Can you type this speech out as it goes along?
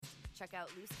Check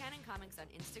out Loose Cannon Comics on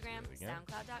Instagram,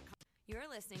 SoundCloud.com. You're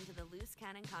listening to the Loose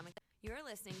Cannon Comics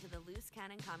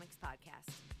podcast.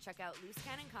 Check out Loose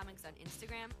Cannon Comics on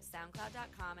Instagram,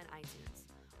 SoundCloud.com, and iTunes.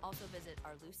 Also visit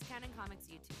our Loose Cannon Comics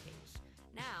YouTube page.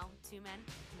 Now, two men...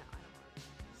 No, I don't want to.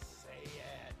 Say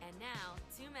it. And now,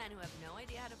 two men who have no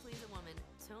idea how to please a woman,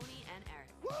 Tony and Eric.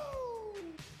 Woo!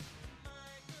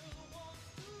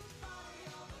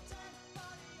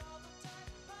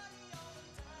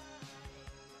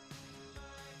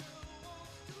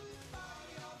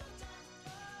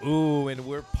 Ooh, and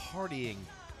we're partying.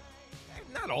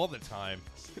 Not all the time.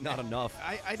 Not enough.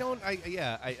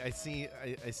 I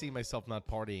see myself not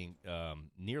partying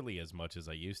nearly as much as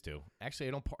I used to.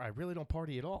 Actually, I really don't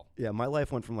party at all. Yeah, my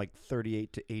life went from like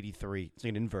 38 to 83. It's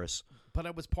an inverse. But I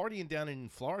was partying down in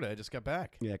Florida. I just got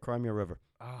back. Yeah, Crimea River.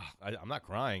 I'm not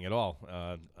crying at all.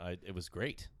 It was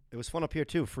great. It was fun up here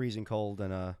too, freezing cold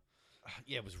and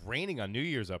Yeah, it was raining on New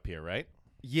Year's up here, right?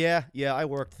 Yeah, I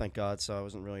worked, thank God, so I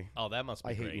wasn't really. Oh, that must be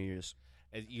I great. hate New Year's.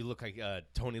 You look like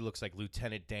Tony looks like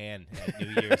Lieutenant Dan at New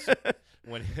Year's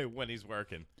when he's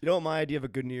working. You know what my idea of a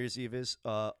good New Year's Eve is?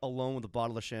 Alone with a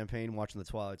bottle of champagne, watching the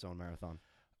Twilight Zone marathon.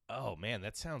 Oh man,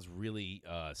 that sounds really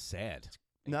sad.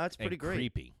 No, it's pretty and great.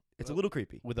 Creepy. It's a little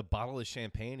creepy. With a bottle of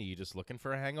champagne, are you just looking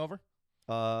for a hangover?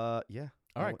 Yeah.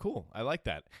 All right, cool. I like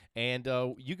that. And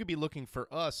you could be looking for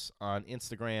us on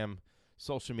Instagram,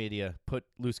 social media. Put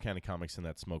Loose Cannon Comics in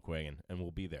that smoke wagon, and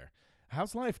we'll be there.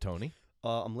 How's life, Tony?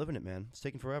 I'm living it, man. It's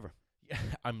taking forever.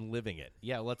 I'm living it.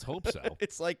 Yeah, let's hope so.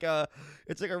 It's like a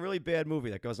really bad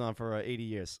movie that goes on for 80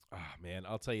 years. Man,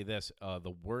 I'll tell you this.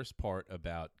 The worst part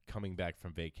about coming back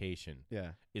from vacation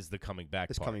is the coming back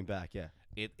It's part. coming back, yeah.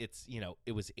 It's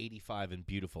it was 85 and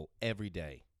beautiful every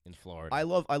day in Florida. I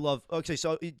love. Okay,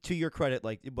 so to your credit,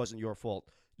 like it wasn't your fault.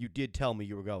 You did tell me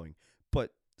you were going,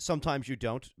 but sometimes you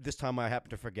don't. This time I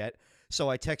happen to forget. So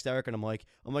I text Eric and I'm like,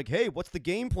 hey, what's the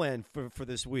game plan for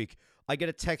this week? I get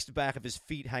a text back of his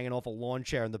feet hanging off a lawn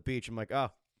chair on the beach. I'm like, oh,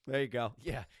 there you go.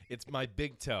 Yeah, it's my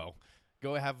big toe.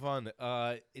 Go have fun.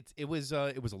 It was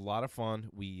a lot of fun.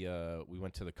 We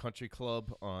went to the country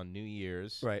club on New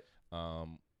Year's, Right.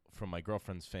 From my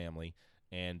girlfriend's family,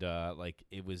 and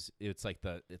it's like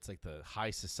the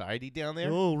high society down there.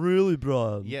 Oh, really,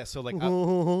 bro? Yeah, so like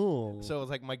so it was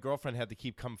like my girlfriend had to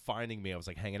keep come finding me. I was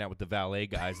like hanging out with the valet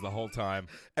guys the whole time.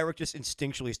 Eric just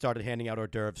instinctually started handing out hors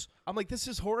d'oeuvres. I'm like, this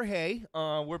is Jorge.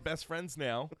 We're best friends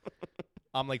now.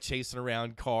 I'm like chasing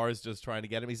around cars, just trying to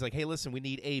get him. He's like, hey, listen, we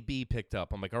need AB picked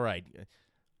up. I'm like, all right,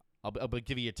 I'll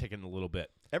give you a ticket in a little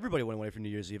bit. Everybody went away for New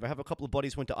Year's Eve. I have a couple of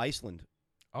buddies who went to Iceland.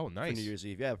 Oh, nice. For New Year's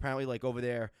Eve. Yeah, apparently like over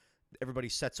there, everybody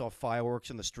sets off fireworks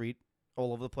in the street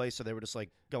all over the place, so they were just like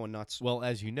going nuts. Well,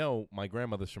 as you know, my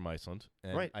grandmother's from Iceland,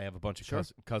 and right. I have a bunch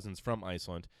of cousins from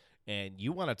Iceland, and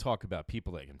you want to talk about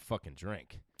people that can fucking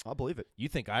drink. I'll believe it. You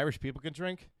think Irish people can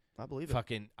drink? I believe it.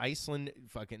 Fucking Iceland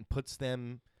fucking puts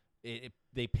them,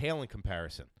 they pale in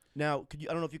comparison. Now, I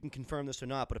don't know if you can confirm this or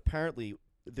not, but apparently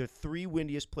the three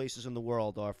windiest places in the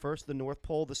world are first the North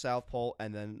Pole, the South Pole,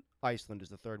 and then Iceland is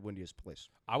the third windiest place.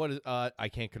 I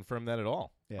can't confirm that at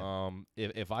all. Yeah.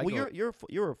 If I well,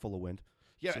 you're full of wind.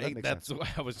 Yeah, so that's what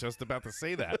I was just about to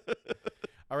say that.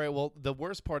 All right, well, the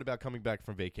worst part about coming back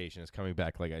from vacation is coming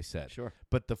back, like I said. Sure.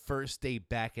 But the first day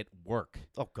back at work.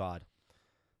 Oh, God.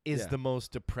 Is the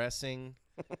most depressing,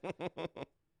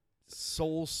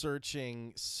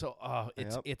 soul-searching.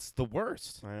 It's the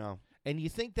worst. I know. And you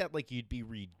think that like you'd be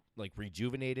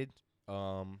rejuvenated,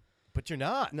 but you're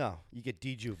not. No, you get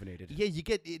dejuvenated. Yeah, you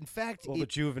get. In fact, well,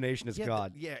 rejuvenation is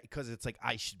God. Yeah, because it's like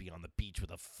I should be on the beach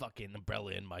with a fucking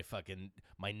umbrella in my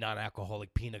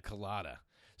non-alcoholic pina colada.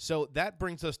 So that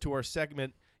brings us to our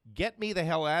segment, "Get Me the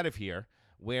Hell Out of Here,"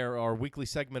 where our weekly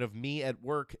segment of me at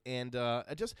work, and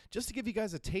just to give you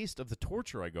guys a taste of the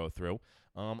torture I go through.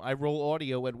 I roll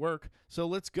audio at work, so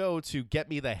let's go to "Get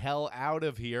Me the Hell Out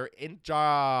of Here." Enjoy.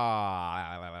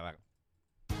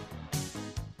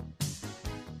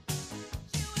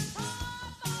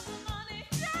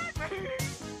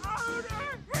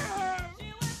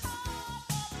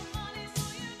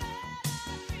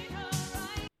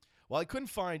 Well, I couldn't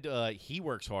find "He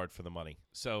Works Hard for the Money,"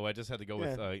 so I just had to go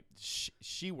with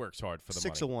 "She Works Hard for the Money."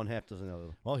 6 of one, half dozen of the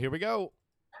other. Well, here we go.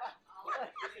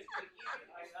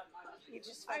 You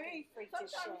just fucking freak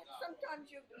this shit. Sometimes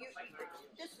you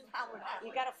this is how it happens.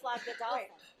 You gotta flog the dolphin.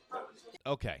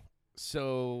 Okay,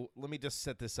 so let me just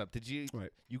set this up. Did you?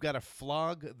 Right. You got to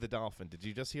flog the dolphin. Did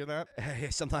you just hear that? Hey,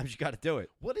 sometimes you got to do it.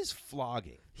 What is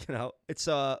flogging? It's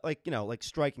like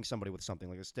striking somebody with something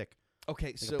like a stick.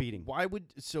 Okay, a so beating.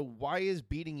 why is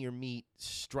beating your meat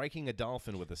striking a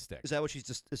dolphin with a stick? Is that what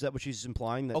she's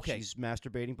implying, that Okay. she's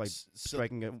masturbating by So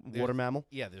striking a there's- water mammal?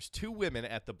 Yeah, there's two women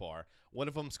at the bar. One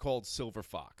of them's called Silver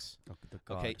Fox. Oh, good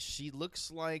God. Okay, she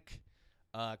looks like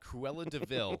Cruella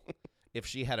DeVille if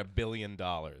she had $1 billion.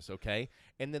 Okay,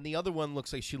 and then the other one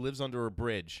looks like she lives under a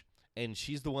bridge, and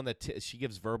she's the one that she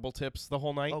gives verbal tips the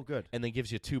whole night. Oh, good. And then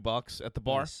gives you $2 at the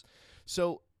bar. Nice.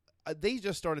 So they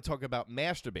just started talking about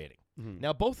masturbating. Mhm.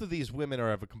 Now, both of these women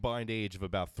are of a combined age of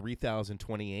about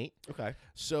 3,028. Okay.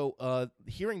 So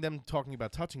hearing them talking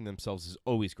about touching themselves is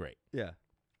always great. Yeah.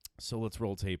 So let's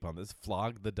roll tape on this.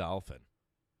 Flog the dolphin.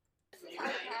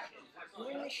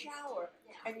 You're in the shower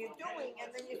and you're doing,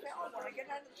 and then you say, oh, when I get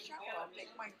out of the shower, I'll take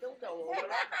my dildo or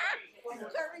whatever. In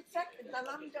 30 seconds, and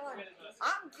I'm done.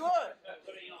 I'm good.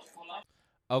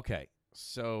 Okay,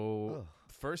 so Ugh.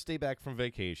 first day back from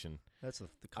vacation, That's the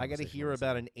I got to conversation hear I was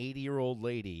about having. an 80-year-old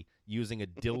lady using a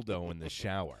dildo in the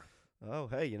shower. Oh,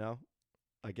 hey,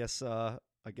 I guess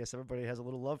everybody has a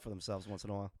little love for themselves once in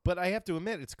a while. But I have to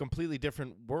admit, it's a completely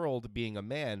different world being a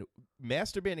man.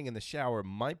 Masturbating in the shower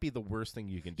might be the worst thing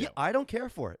you can do. Yeah, I don't care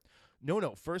for it.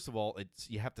 No. First of all,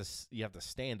 you have to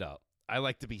stand up. I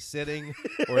like to be sitting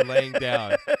or laying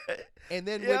down. And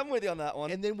then Yeah, I'm with you on that one.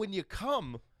 and then when you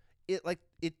come,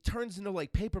 it turns into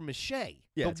like paper mache.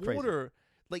 Yeah, the it's crazy. water,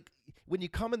 like when you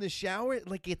come in the shower,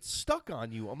 like it's stuck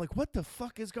on you. I'm like, what the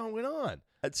fuck is going on?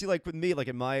 I'd see, like with me, like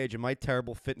at my age and my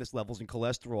terrible fitness levels and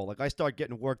cholesterol, like I start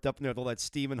getting worked up in there with all that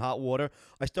steam and hot water.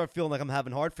 I start feeling like I'm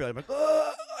having heart failure. I'm like,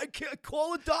 I can't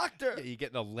call a doctor. Yeah, you're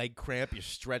getting a leg cramp. You're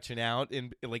stretching out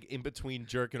in between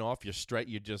jerking off. You're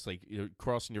just like you're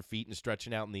crossing your feet and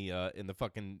stretching out in the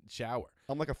fucking shower.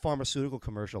 I'm like a pharmaceutical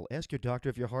commercial. Ask your doctor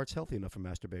if your heart's healthy enough for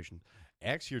masturbation.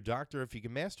 Ask your doctor if you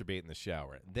can masturbate in the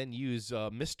shower. Then use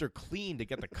Mr. Clean to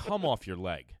get the cum off your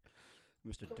leg.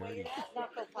 Mr. The way Dirty. it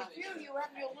is. With you have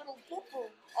your little poo-poo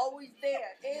always there.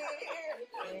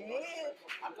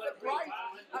 I'm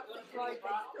surprised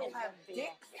they still have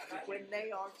dicks when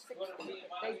they are 60.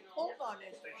 They pulled on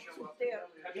it.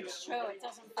 It's true. It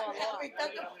doesn't fall off. It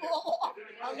doesn't fall off.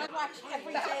 I'll watch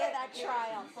every day of that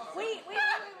trial. Wait.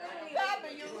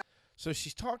 So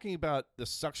she's talking about the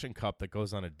suction cup that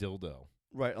goes on a dildo.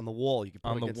 Right, on the wall. You can put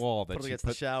On it the against, wall put that it she against the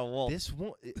put- shower wall. This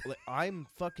won't. I'm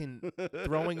fucking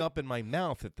throwing up in my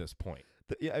mouth at this point.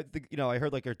 I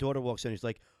heard like her daughter walks in. He's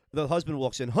like, the husband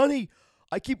walks in. Honey,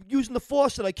 I keep using the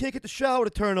faucet. I can't get the shower to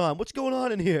turn on. What's going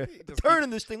on in here? just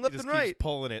Turning this thing He left just and keeps right.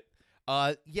 pulling it.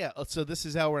 So this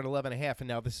is hour and 11 and a half, and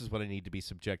now this is what I need to be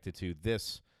subjected to.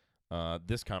 This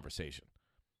conversation.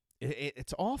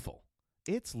 It's awful.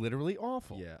 It's literally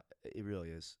awful. Yeah, it really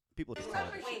is. People just tell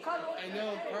me. I know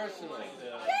him personally.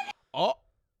 Oh,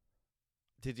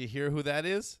 did you hear who that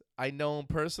is? I know him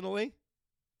personally.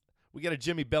 We got a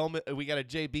Jimmy Bellman. We got a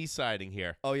JB sighting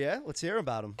here. Oh yeah, let's hear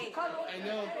about him. I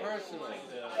know him personally.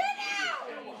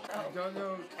 You don't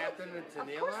know who Captain and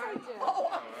Tennille are? Oh,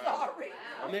 I'm sorry.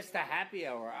 Mr. Happy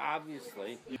Hour,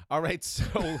 obviously. All right,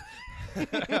 so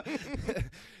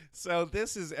so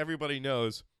this is everybody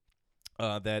knows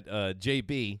that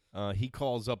JB he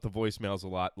calls up the voicemails a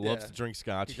lot. Loves Yeah, to drink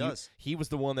scotch. he does. He was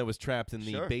the one that was trapped in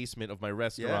the Sure. basement of my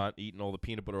restaurant eating all the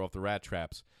peanut butter off the rat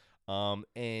traps.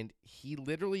 And he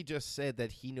literally just said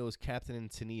that he knows Captain and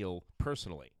Tennille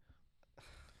personally.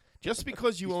 Just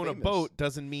because you He's own a famous. boat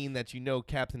doesn't mean that you know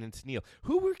Captain and Tennille.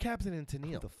 Who were Captain and Who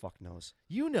Tennille? the fuck knows?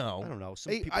 You know. I don't know.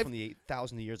 Some Hey, people from the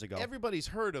 8,000 years ago, Everybody's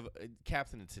heard of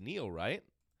Captain and Tennille, right?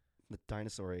 the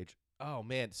dinosaur age. Oh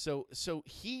man, so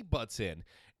he butts in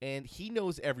and he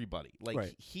knows everybody. Like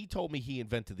Right. he told me he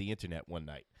invented the internet one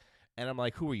night. And I'm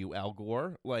like, who are you, Al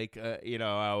Gore? Like, we're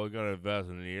going to invest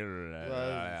in the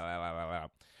internet.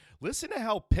 Listen to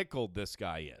how pickled this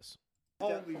guy is.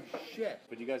 Holy shit.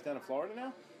 But you guys down in Florida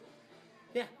now?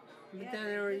 Yeah, we've been down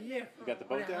there a year. You got the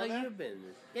boat Where the down hell there? you been?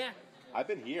 Yeah, I've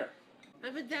been here.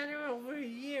 I've been down there over a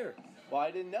year. Well,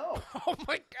 I didn't know. Oh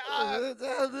my God.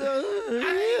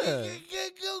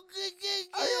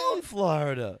 I own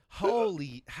Florida.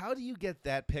 Holy, how do you get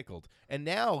that pickled? And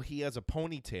now he has a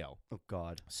ponytail. Oh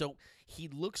God. So he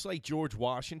looks like George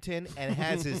Washington and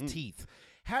has his teeth.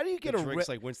 How do you get He a drinks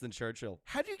like Winston Churchill.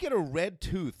 How do you get a red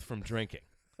tooth from drinking?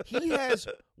 He has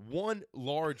one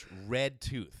large red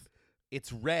tooth.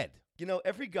 It's red. You know,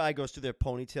 every guy goes through their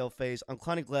ponytail phase. I'm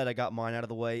kind of glad I got mine out of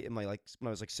the way in my when I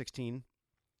was like 16.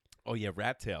 Oh yeah,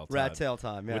 rat tail. Todd. Rat tail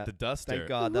time, yeah. With the duster. Thank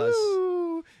God, that's.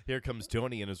 Woo! Here comes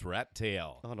Tony and his rat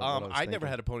tail. I don't know what I was I never thinking.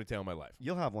 had a ponytail in my life.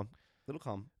 You'll have one. It'll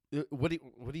come. What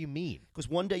do you mean? Because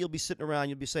one day you'll be sitting around,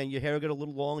 you'll be saying your hair will get a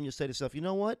little long, and you'll say to yourself, you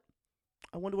know what?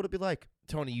 I wonder what it'd be like.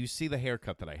 Tony, you see the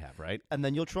haircut that I have, right? And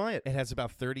then you'll try it. It has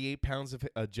about 38 pounds of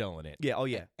gel in it. Yeah. Oh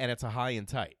yeah. And it's a high and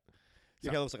tight.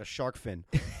 Your hair looks like a shark fin.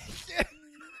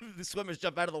 The swimmers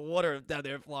jump out of the water down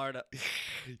there in Florida.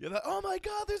 You're like, oh my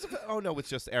God, there's a. Oh no, it's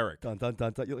just Eric. Dun dun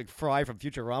dun dun. You're like Fry from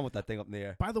Futurama with that thing up in the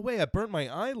air. By the way, I burnt my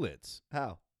eyelids.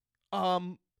 How?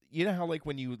 You know how like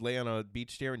when you lay on a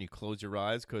beach chair and you close your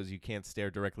eyes because you can't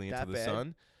stare directly into That the bad?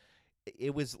 sun?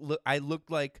 It was. I looked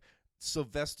like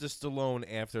Sylvester Stallone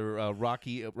after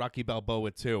Rocky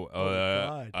Balboa 2.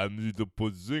 God. I need to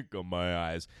put zinc on my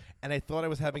eyes, and I thought I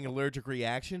was having an allergic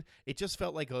reaction. It just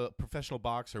felt like a professional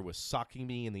boxer was socking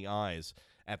me in the eyes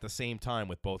at the same time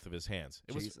with both of his hands.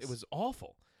 It Jesus. was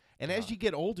awful. And as you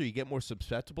get older, you get more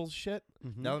susceptible to shit.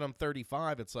 Mm-hmm. Now that I'm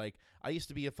 35, it's like I used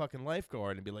to be a fucking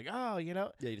lifeguard and be like, oh, you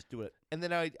know. Yeah, you just do it. And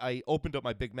then I opened up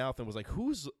my big mouth and was like,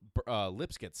 whose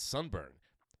lips get sunburned?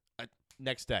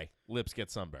 Next day, lips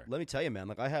get sunburned. Let me tell you, man.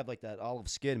 Like I have like that olive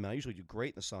skin, man. I usually do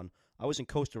great in the sun. I was in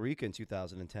Costa Rica in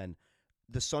 2010.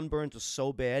 The sunburns were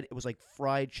so bad, it was like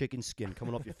fried chicken skin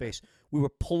coming off your face. We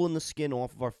were pulling the skin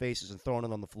off of our faces and throwing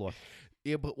it on the floor.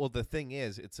 Yeah, but well, the thing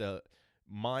is,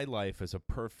 my life is a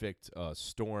perfect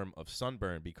storm of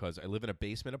sunburn because I live in a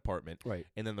basement apartment, Right.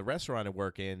 and then the restaurant I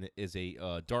work in is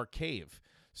a dark cave.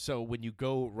 So when you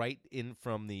go right in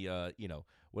from the,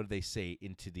 what do they say,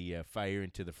 into the fire,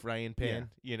 into the frying pan,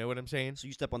 you know what I'm saying? So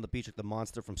you step on the beach like the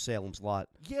monster from Salem's Lot.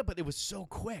 Yeah, but it was so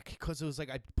quick because it was like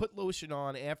I put lotion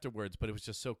on afterwards, but it was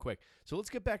just so quick. So let's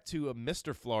get back to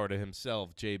Mr. Florida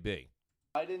himself, JB.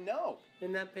 I didn't know.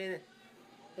 Isn't that painted?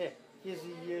 Yeah, here's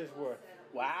a year's worth.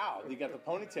 Wow, you got the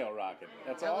ponytail rocking.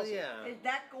 That's Hell awesome. yeah. Is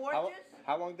that gorgeous?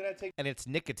 How long did that take? And it's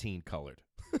nicotine colored.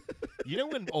 You know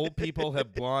when old people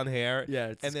have blonde hair? Yeah,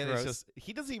 it's and then gross. it's just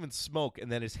he doesn't even smoke,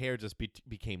 and then his hair just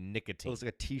became It nicotine. looks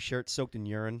like a T-shirt soaked in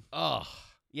urine. Oh,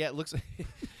 yeah, it looks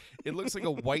it looks like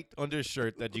a white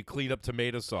undershirt that you clean up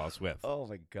tomato sauce with. Oh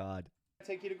my God.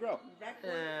 Take you to grow. Is that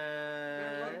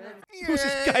gorgeous? Who's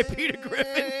this guy, Peter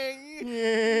Griffin?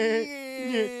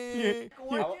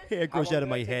 Gorgeous? Hair How grows long out of did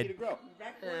my that take head. you to grow? Is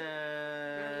that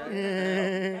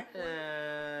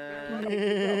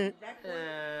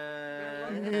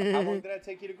gorgeous? How long did that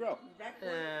take you to grow?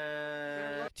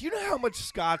 Do you know how much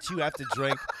scotch you have to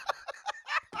drink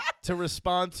to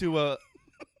respond to a With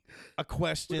a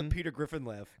question? Peter Griffin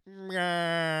laugh.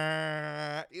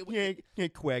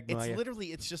 Quagmire. It's literally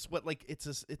it's just what like it's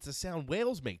a sound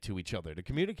whales make to each other to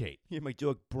communicate. Yeah, my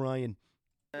dog Brian.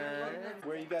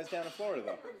 Where are you guys down in Florida,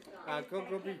 though?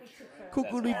 Cocoa Beach.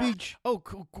 Kukuli Beach. Oh,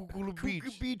 Kukulu Beach.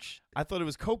 Kukuli Beach. I thought it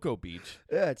was Cocoa Beach.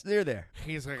 Yeah, it's near there.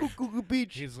 He's like, Kukuli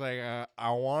Beach. I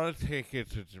want to take you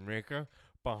to Jamaica,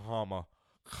 Bahama.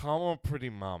 Come on, pretty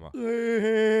mama.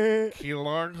 The Key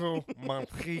Largo,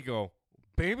 Montego.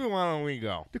 Baby, why don't we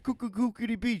go?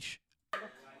 Kukuli Beach.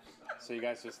 So you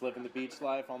guys just living the beach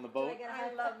life on the boat?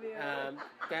 I love you.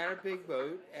 Got a big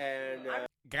boat and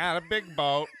Got a big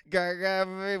boat. Got a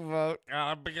big boat.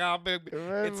 Got a big.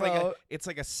 It's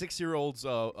like a 6-year-old's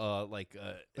Like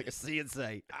a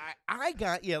CNC. I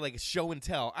got like a show and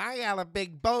tell. I got a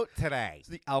big boat today. It's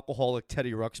the alcoholic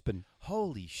Teddy Ruxpin.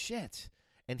 Holy shit!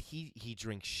 And he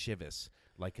drinks Chivas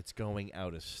like it's going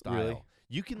out of style. Really?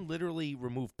 You can literally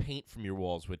remove paint from your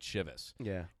walls with Chivas,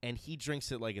 Yeah. and he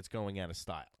drinks it like it's going out of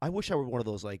style. I wish I were one of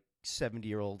those like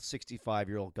 70-year-old,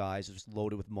 65-year-old guys just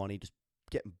loaded with money, just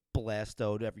getting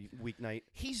blasted every weeknight.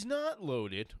 He's not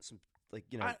loaded. Some like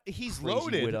He's crazy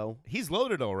loaded. widow. He's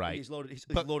loaded, all right. He's loaded. He's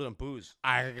But- loaded on booze.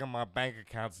 I got my bank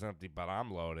account's empty, but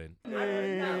I'm loaded. we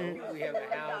have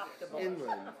a house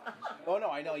inland. Oh, no,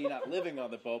 I know you're not living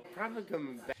on the boat. Probably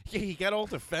coming back. Yeah, he got all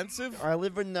defensive. I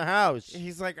live in the house.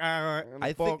 He's like, And the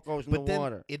I boat think, goes in but the then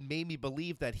water. it made me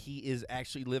believe that he is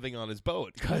actually living on his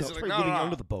boat. No, He's it's probably living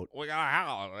under the boat. We got a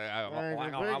house.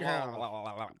 Big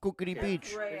house. Kukuli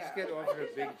Beach. I just got offered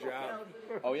a big job.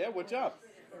 Oh, yeah? What job?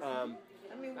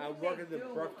 I work at the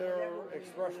Bruckner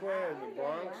Expressway in the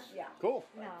Bronx Cool.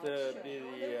 to be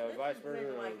the vice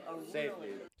president of safety.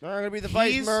 I'm going to be the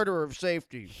vice He's- murderer of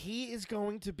safety. He is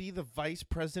going to be the vice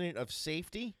president of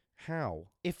safety. How?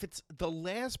 If it's the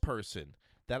last person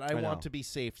that I I know. want to be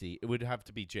safety, it would have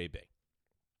to be JB.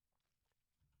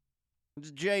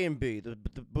 It's J and B, the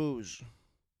booze.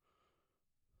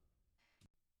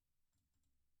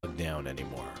 Down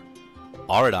anymore.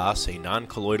 Aridas, a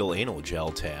non-colloidal anal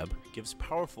gel tab, gives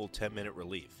powerful 10-minute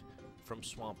relief from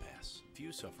swamp ass. If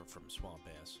you suffer from swamp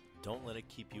ass, don't let it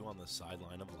keep you on the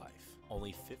sideline of life.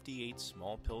 Only 58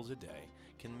 small pills a day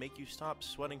can make you stop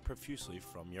sweating profusely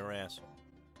from your asshole.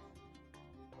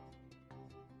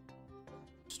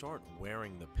 Start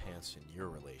wearing the pants in your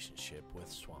relationship with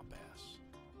swamp ass.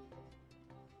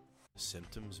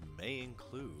 Symptoms may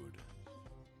include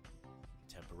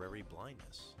temporary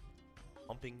blindness.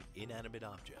 Humping inanimate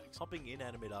objects. Humping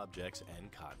inanimate objects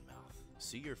and cottonmouth.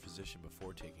 See your physician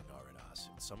before taking Aridas.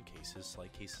 In some cases,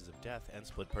 slight cases of death and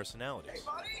split personalities. Hey,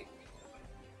 buddy!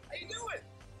 How you doing?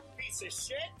 Piece of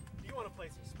shit! You want to play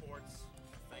some sports?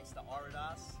 Thanks to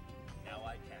Aridas, now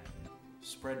I can.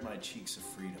 Spread my cheeks of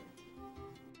freedom.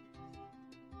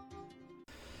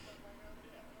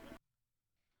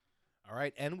 All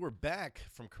right, and we're back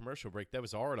from commercial break. That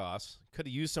was Aridas. Could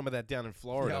have used some of that down in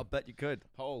Florida. Yeah, I'll bet you could.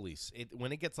 Holy,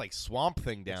 when it gets like Swamp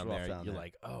Thing down rough there, down you're there.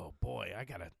 like, oh boy, I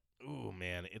gotta. Ooh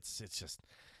man, it's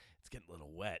getting a little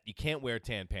wet. You can't wear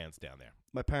tan pants down there.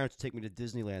 My parents would take me to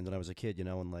Disneyland when I was a kid,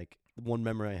 and like one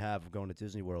memory I have of going to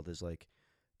Disney World is like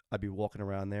I'd be walking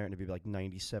around there and it'd be like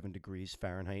 97 degrees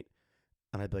Fahrenheit,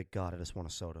 and I'd be like, God, I just want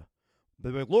a soda.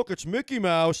 They'd be like, look, it's Mickey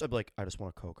Mouse. I'd be like, I just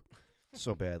want a Coke.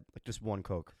 So bad, like just one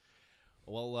Coke.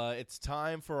 Well, it's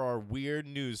time for our weird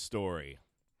news story.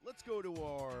 Let's go to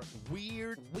our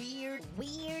weird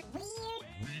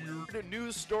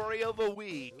news story of the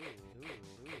week.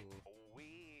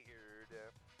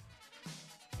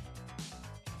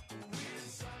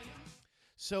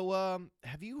 So,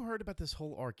 have you heard about this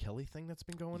whole R. Kelly thing that's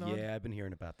been going on? Yeah, I've been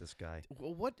hearing about this guy.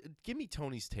 Well, give me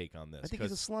Tony's take on this. I think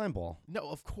he's a slime ball. No,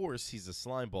 of course he's a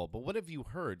slime ball. But what have you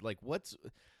heard? Like, what's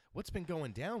been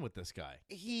going down with this guy?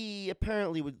 He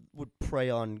apparently would prey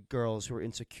on girls who are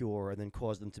insecure and then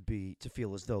cause them to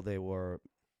feel as though they were,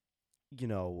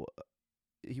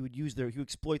 he would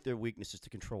exploit their weaknesses to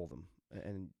control them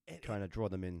and kind of draw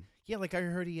them in. Yeah, like I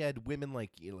heard he had women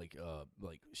like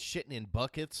shitting in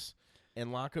buckets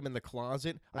and lock them in the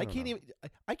closet. I can't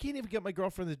even get my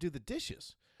girlfriend to do the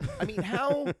dishes. I mean,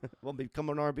 how? Well, become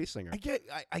an R&B singer.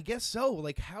 I guess so.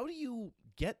 Like, how do you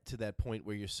get to that point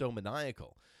where you're so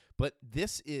maniacal? But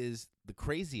this is the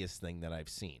craziest thing that I've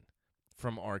seen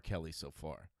from R. Kelly so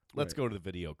far. Let's go to the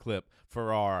video clip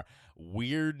for our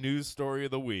weird news story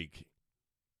of the week.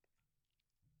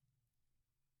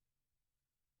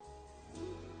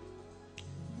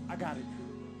 I got it.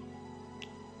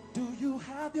 Do you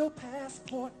have your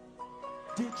passport?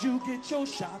 Did you get your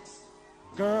shots?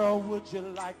 Girl, would you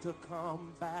like to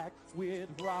come back with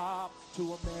Rob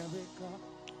to America?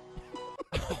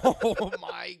 Oh,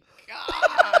 my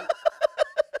God.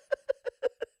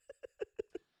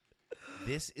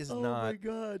 This is not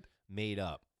made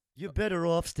up. You're better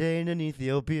off staying in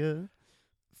Ethiopia.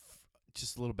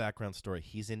 Just a little background story.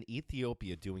 He's in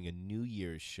Ethiopia doing a New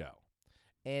Year's show.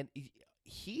 And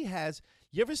he has...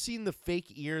 You ever seen the fake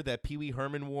ear that Pee Wee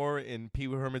Herman wore in Pee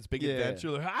Wee Herman's Big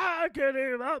Adventure? Like, I can't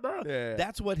hear that. Yeah.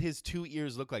 That's what his two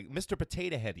ears look like. Mr.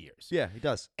 Potato Head ears. Yeah, he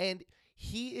does. And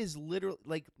he is literally...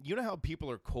 Like, you know how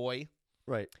people are coy?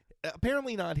 Right.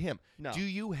 Apparently not him. No. Do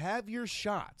you have your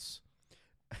shots?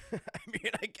 I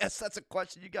mean, I guess that's a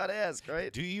question you got to ask,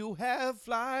 right? Do you have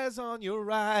flies on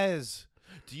your eyes?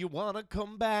 Do you want to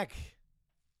come back?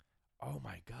 Oh,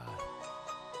 my God.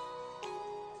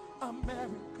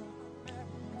 America.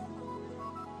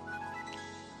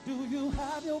 Do you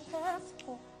have your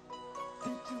passport?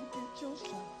 Did you get your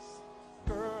shots?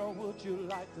 Girl, would you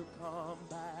like to come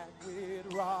back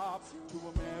with Rob to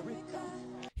America?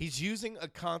 He's using a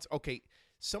Okay,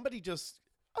 somebody just...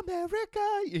 America!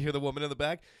 You hear the woman in the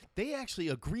back? They actually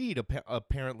agreed,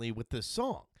 apparently, with this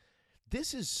song.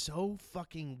 This is so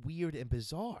fucking weird and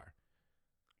bizarre.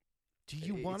 Do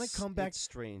you want to come back? It's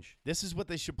strange. This is what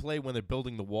they should play when they're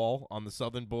building the wall on the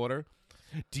southern border.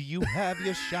 Do you have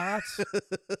your shots?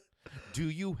 Do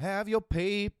you have your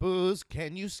papers?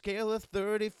 Can you scale a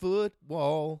 30-foot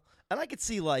wall? And I could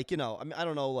see, like, I mean, I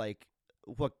don't know, like,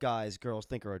 what guys, girls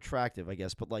think are attractive, I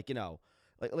guess, but, like,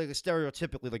 like a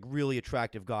stereotypically, like, really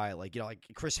attractive guy, like, like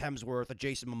Chris Hemsworth or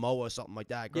Jason Momoa, something like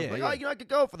that. Girls like, oh, I could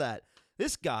go for that.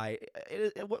 This guy,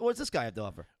 what does this guy have to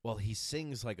offer? Well, he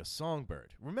sings like a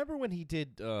songbird. Remember when he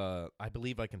did I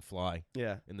Believe I Can Fly?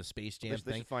 Yeah. In the Space Jam They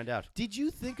thing? should find out. Did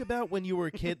you think about when you were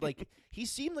a kid, like, he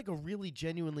seemed like a really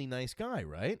genuinely nice guy,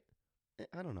 right?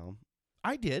 I don't know.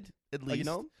 I did, at least. You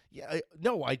know? Yeah.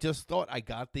 No, I just thought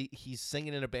he's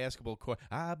singing in a basketball court.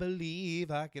 I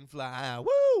believe I can fly.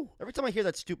 Woo! Every time I hear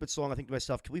that stupid song, I think to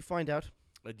myself, can we find out?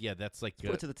 Yeah, that's like...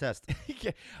 Put it to the test.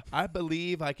 Yeah, I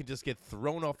believe I can just get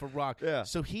thrown off a rock. Yeah.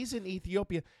 So he's in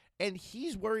Ethiopia, and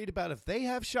he's worried about if they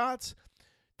have shots,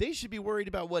 they should be worried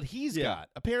about what he's got.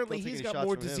 Apparently, Don't take he's any got shots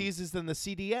more from him. diseases than the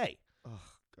CDA. Oh,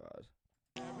 God.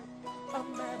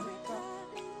 America.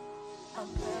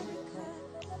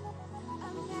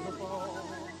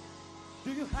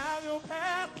 Do you have your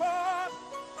passport?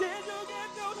 Did you get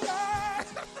your shot?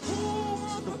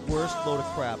 This is the worst load of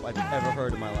crap I've ever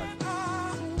heard in my life.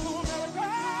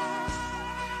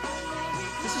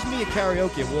 This is me a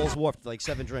karaoke at Walls Wharf with like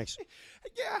 7 drinks.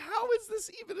 Yeah, how is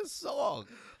this even a song?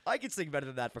 I can sing better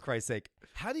than that, for Christ's sake.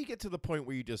 How do you get to the point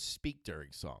where you just speak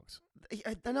during songs?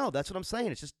 I know. That's what I'm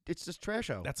saying. It's just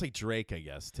trasho. That's like Drake, I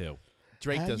guess, too.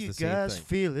 Drake How does you the same guys thing.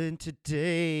 feeling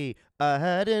today? I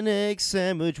had an egg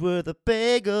sandwich with a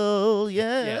bagel.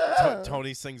 Yeah. Yeah,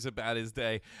 Tony sings about his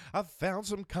day. I found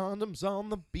some condoms on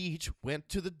the beach. Went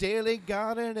to the deli,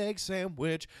 got an egg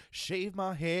sandwich. Shaved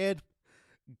my head.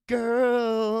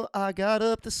 Girl, I got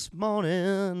up this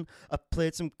morning. I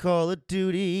played some Call of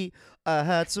Duty. I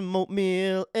had some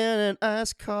oatmeal and an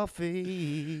iced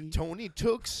coffee. Tony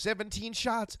took 17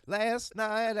 shots last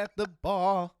night at the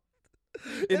bar.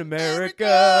 In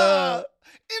America.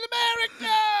 In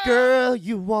America! Girl,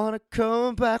 you want to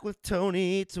come back with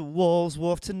Tony to Walls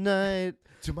Wharf tonight?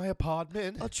 To my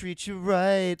apartment. I'll treat you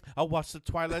right. I'll watch the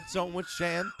Twilight Zone with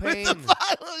champagne. With the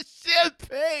bottle of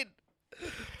champagne.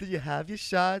 Do you have your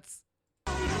shots?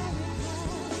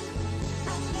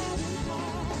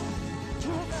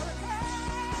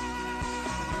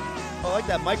 I like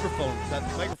that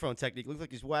microphone technique. Looks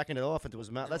like he's whacking it off into his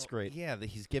mouth. That's great. Yeah,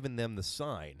 he's giving them the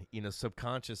sign,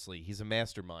 subconsciously. He's a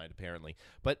mastermind, apparently.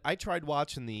 But I tried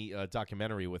watching the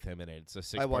documentary with him in it. It's a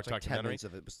 6-part I watched like 10 documentary. minutes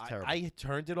of it. It was terrible. I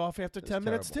turned it off after It was 10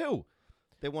 minutes, too.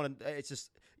 They wanted. It's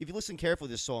just, if you listen carefully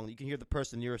to this song, you can hear the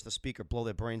person nearest the speaker blow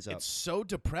their brains out. It's so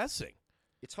depressing.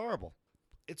 It's horrible.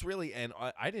 It's really, and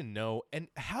I didn't know. And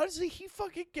how does he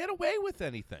fucking get away with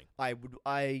anything?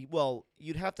 Well,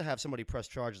 you'd have to have somebody press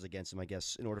charges against him, I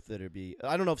guess, in order for there to be.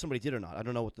 I don't know if somebody did or not. I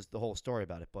don't know what the whole story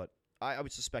about it, but I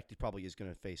would suspect he probably is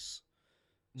going to face.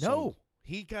 No,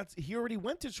 he already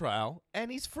went to trial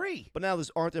and he's free. But now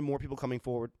aren't there more people coming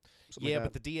forward? Yeah,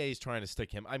 but the DA is trying to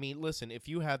stick him. I mean, listen, if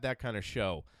you have that kind of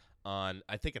show on,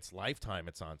 I think it's Lifetime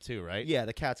it's on too, right? Yeah,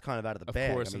 the cat's kind of out of the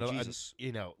bag. Course, I mean, Jesus.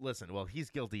 Listen, well,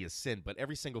 he's guilty as sin, but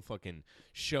every single fucking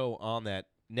show on that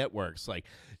network's like,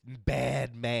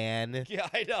 Bad Man. Yeah,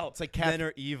 I know. It's like Men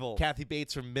are evil. Kathy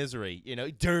Bates from Misery,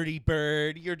 Dirty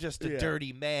Bird, you're just a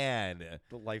dirty man.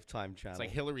 The Lifetime channel. It's like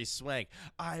Hilary Swank,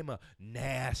 I'm a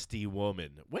nasty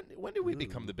woman. When did we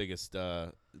become the biggest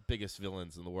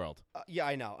villains in the world? Yeah,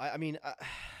 I know. I mean,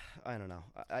 I don't know.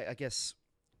 I guess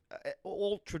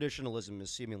all traditionalism is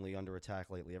seemingly under attack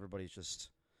lately. Everybody's just,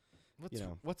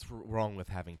 What's wrong with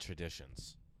having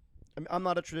traditions? I mean, I'm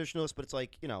not a traditionalist, but it's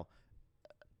like,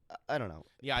 I don't know.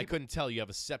 Yeah, I couldn't tell. You have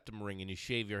a septum ring and you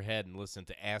shave your head and listen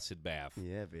to Acid Bath.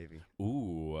 Yeah, baby.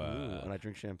 Ooh. And I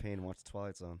drink champagne and watch The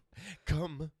Twilight Zone.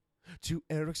 Come to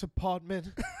Eric's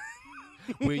apartment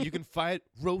where you can fight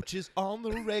roaches on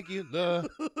the regular.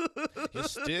 You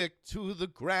stick to the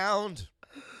ground.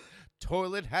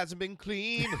 Toilet hasn't been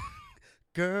cleaned.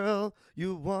 Girl,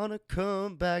 you wanna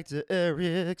come back to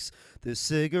Eric's? There's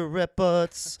cigarette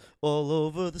butts all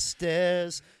over the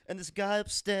stairs, and this guy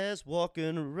upstairs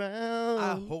walking around.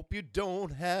 I hope you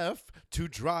don't have to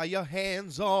dry your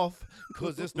hands off,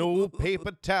 'cause there's no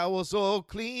paper towels or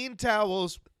clean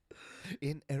towels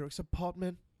in Eric's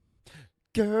apartment.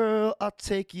 Girl, I'll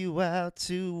take you out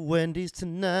to Wendy's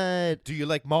tonight. Do you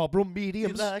like Marlboro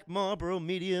mediums? You like Marlboro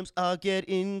mediums? I'll get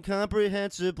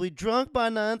incomprehensibly drunk by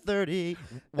 9:30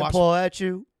 and pour at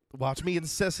you. Watch me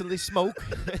incessantly smoke.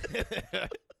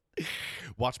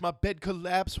 Watch my bed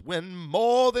collapse when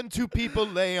more than 2 people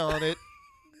lay on it.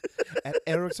 At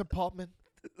Eric's apartment.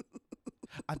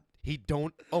 He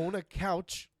don't own a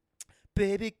couch.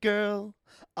 Baby girl,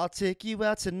 I'll take you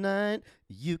out tonight.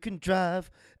 You can drive,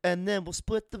 and then we'll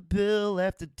split the bill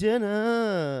after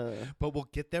dinner. But we'll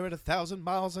get there at 1,000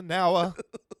 miles an hour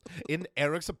in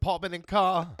Eric's apartment and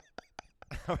car.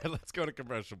 All right, let's go to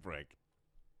commercial break.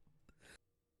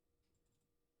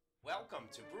 Welcome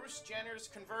to Bruce Jenner's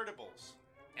Convertibles.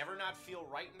 Ever not feel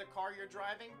right in the car you're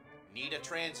driving? Need a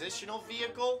transitional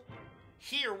vehicle?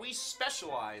 Here we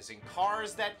specialize in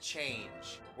cars that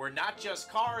change. We're not just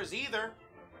cars either.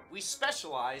 We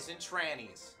specialize in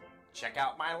trannies. Check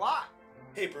out my lot.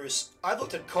 Hey Bruce, I've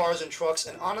looked at cars and trucks,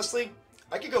 and honestly,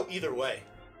 I could go either way.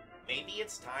 Maybe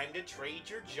it's time to trade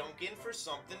your junk in for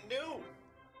something new.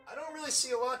 I don't really see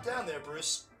a lot down there,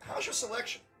 Bruce. How's your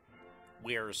selection?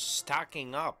 We're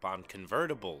stocking up on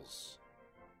convertibles.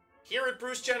 Here at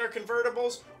Bruce Jenner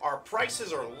Convertibles, our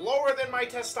prices are lower than my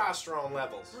testosterone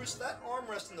levels. Bruce, that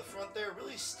armrest in the front there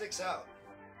really sticks out.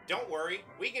 Don't worry,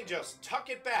 we can just tuck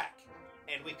it back.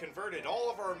 And we converted all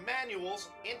of our manuals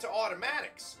into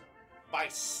automatics by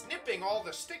snipping all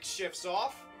the stick shifts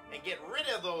off and get rid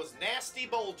of those nasty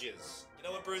bulges. You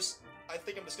know what, Bruce? I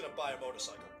think I'm just gonna buy a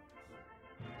motorcycle.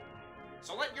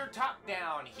 So let your top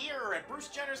down here at Bruce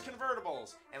Jenner's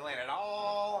Convertibles and let it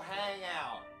all hang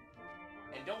out.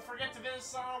 And don't forget to visit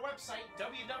us on our website,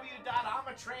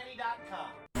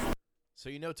 www.imatranny.com. So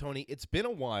Tony, it's been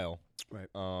a while. Right.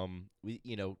 We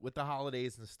with the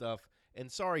holidays and stuff.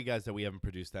 And sorry guys that we haven't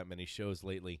produced that many shows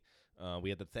lately. We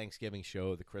had the Thanksgiving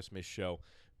show, the Christmas show,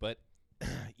 but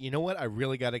you know what? I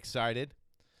really got excited.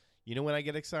 You know when I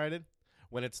get excited?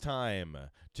 When it's time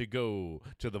to go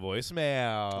to the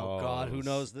voicemail. Oh God, who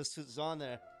knows this is on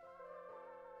there?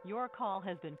 Your call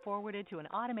has been forwarded to an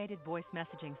automated voice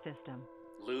messaging system.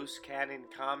 Loose Cannon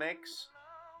Comics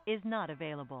is not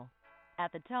available.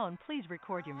 At the tone, please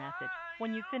record your message.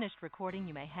 When you've finished recording,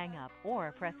 you may hang up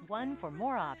or press 1 for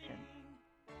more options.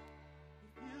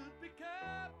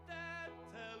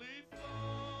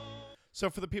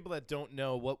 So for the people that don't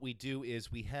know, what we do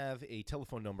is we have a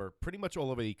telephone number pretty much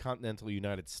all over the continental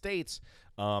United States,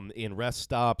 in rest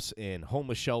stops, in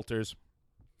homeless shelters,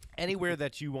 anywhere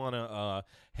that you want to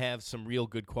have some real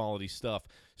good quality stuff.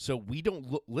 So we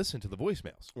don't listen to the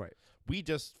voicemails. Right. We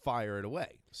just fire it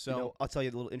away. So I'll tell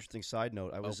you a little interesting side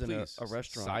note. I was in a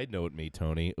restaurant. Side note me,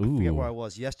 Tony. I forget where I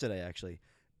was yesterday, actually.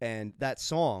 And that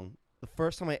song, the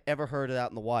first time I ever heard it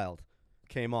out in the wild,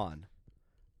 came on.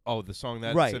 Oh, the song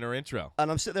that's in our intro.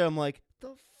 And I'm sitting there, I'm like,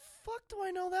 the fuck do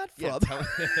I know that from?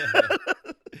 Yeah,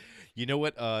 you know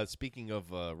what? Speaking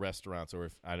of restaurants, or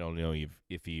if I don't know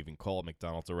if you even call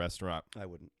McDonald's a restaurant. I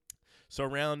wouldn't. So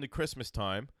around the Christmas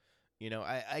time,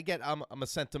 I'm a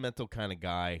sentimental kind of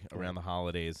guy around the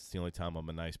holidays. It's the only time I'm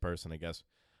a nice person, I guess.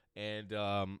 And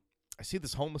I see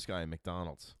this homeless guy at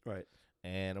McDonald's. Right.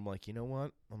 And I'm like, you know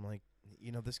what? I'm like,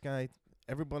 this guy,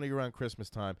 everybody around Christmas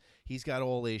time, he's got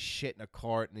all his shit in a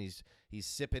cart, and he's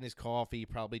sipping his coffee,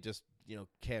 probably just,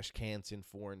 cash cans in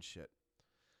for and shit.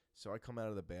 So I come out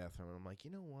of the bathroom, and I'm like,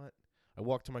 you know what? I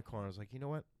walk to my car, and I was like, you know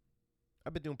what?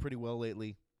 I've been doing pretty well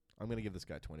lately. I'm going to give this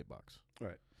guy $20.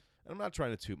 Right. And I'm not trying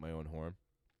to toot my own horn.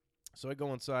 So I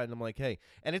go inside, and I'm like, hey.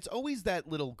 And it's always that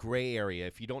little gray area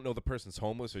if you don't know the person's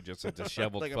homeless or just a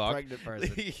disheveled like fuck. a pregnant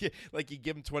person. Like you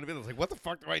give him 20 minutes. Like, what the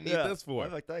fuck do I need this for?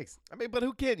 I'm like, thanks. I mean, but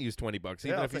who can't use $20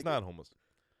 even I'll if he's take not homeless?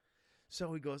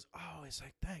 So he goes, oh, he's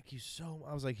like, thank you so much.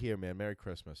 I was like, here, man, Merry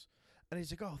Christmas. And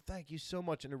he's like, oh, thank you so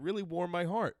much. And it really warmed my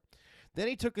heart. Then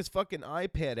he took his fucking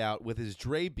iPad out with his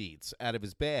Dre beats out of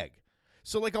his bag.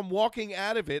 So, like, I'm walking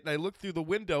out of it, and I look through the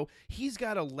window. He's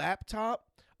got a laptop,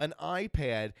 an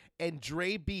iPad, and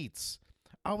Dre Beats.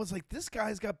 I was like, this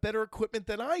guy's got better equipment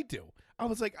than I do. I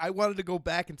was like, I wanted to go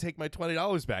back and take my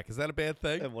 $20 back. Is that a bad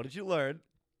thing? And what did you learn?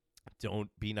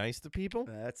 Don't be nice to people.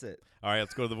 That's it. All right,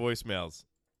 let's go to the voicemails.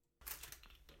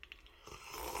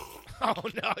 Oh,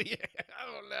 no. Yeah.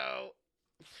 Oh, no.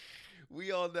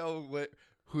 We all know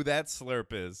who that slurp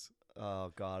is.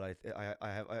 Oh God,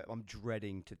 I'm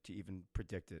dreading to even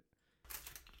predict it.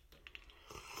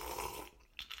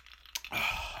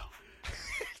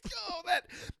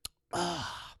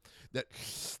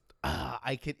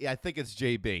 I think it's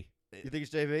JB. You think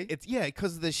it's JB? It's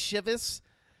because of the shivers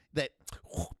that.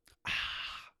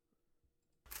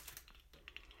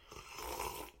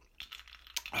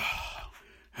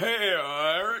 Hey,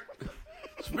 Eric.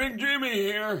 It's Big Jimmy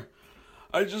here.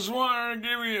 I just wanted to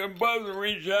give you a buzz and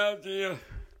reach out to you.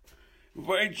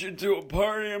 Invite you to a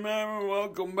party I'm having.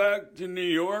 Welcome back to New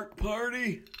York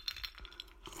party.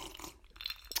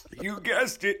 You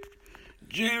guessed it.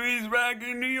 Jimmy's back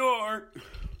in New York.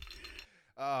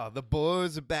 Oh, the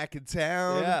boys are back in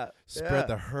town. Yeah. Spread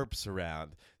the herps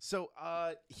around. So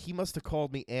he must have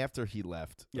called me after he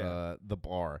left the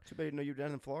bar. Too bad you know you're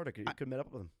down in Florida. You could have met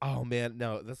up with him. Oh, man.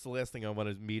 No, that's the last thing I want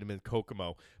to meet him in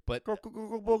Kokomo. But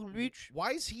Kokomo Beach.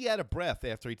 Why is he out of breath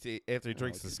after he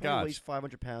drinks the He scotch? weighs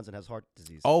 500 pounds and has heart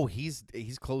disease. Oh, he's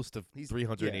close to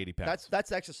 380 pounds.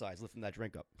 That's exercise, lifting that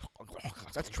drink up.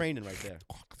 That's training right there.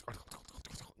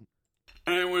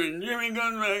 And when Jimmy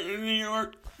comes back in New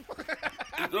York,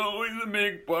 it's always a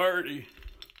big party.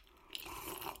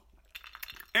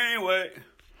 Anyway,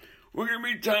 we're going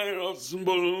to be tying off some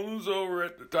balloons over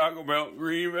at the Taco Bell in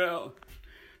Greenville.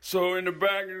 So in the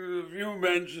back of a few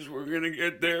benches, we're going to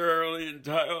get there early and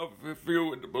tie off a few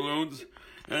with the balloons.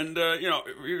 And, if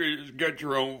you could just get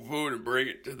your own food and bring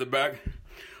it to the back,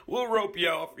 we'll rope you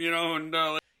off,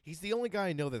 and... He's the only guy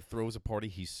I know that throws a party.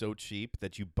 He's so cheap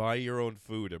that you buy your own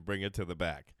food and bring it to the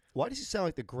back. Why does he sound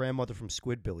like the grandmother from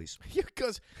Squidbillies?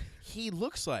 Because he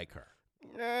looks like her.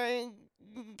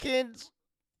 Kids.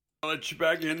 I'll let you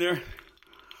back in there.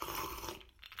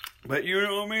 But you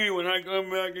know me, when I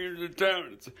come back into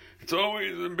town, it's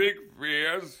always a big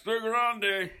fiesta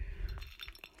grande.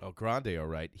 Oh, Grande, all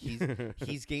right.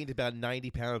 He's gained about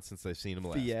 90 pounds since I've seen him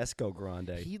last. Fiasco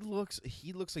Grande. He looks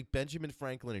like Benjamin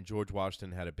Franklin and George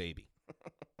Washington had a baby.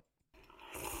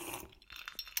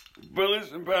 But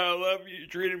listen, pal, I love you. You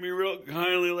treated me real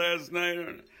kindly last night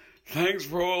on Thanks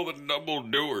for all the double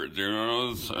doers, you know what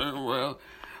I'm saying? Well,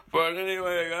 but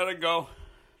anyway, I gotta go.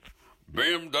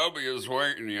 BMW is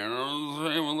waiting, you know what I'm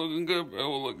saying? We're looking good, bro.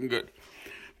 We're looking good.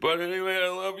 But anyway, I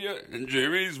love you, and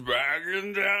Jimmy's back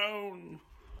in town.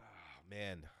 Oh,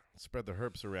 man, spread the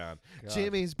herps around. God.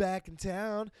 Jimmy's back in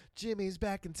town. Jimmy's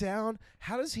back in town.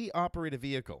 How does he operate a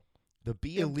vehicle? The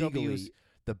BMW's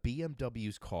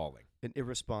calling. And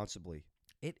irresponsibly.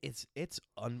 It's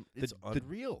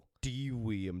unreal.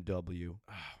 DWMW.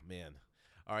 Oh, man.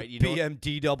 All right, you know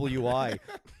BMDWI.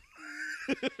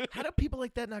 How do people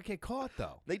like that not get caught,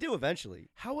 though? They do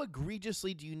eventually. How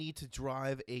egregiously do you need to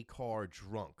drive a car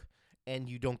drunk and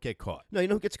you don't get caught? No, you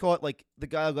know who gets caught? Like, the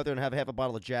guy who'll go out there and have half a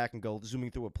bottle of Jack and go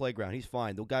zooming through a playground. He's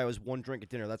fine. The guy who has one drink at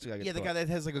dinner, that's the guy who gets the caught. guy that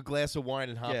has like a glass of wine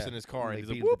and hops in his car and he's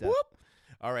they like, beat him whoop, to death. whoop.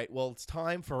 All right, well, it's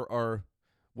time for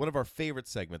one of our favorite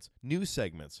segments, news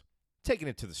segments, Taking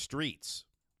It to the Streets.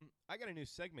 I got a new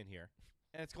segment here,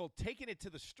 and it's called Taking It to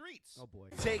the Streets. Oh, boy.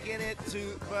 Taking it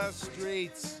to the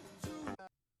streets.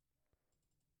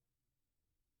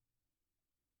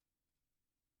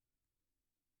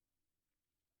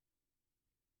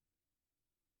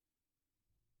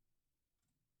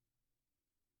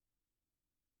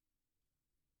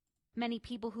 Many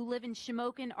people who live in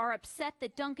Shamokin are upset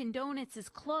that Dunkin' Donuts is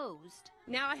closed.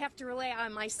 Now I have to rely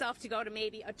on myself to go to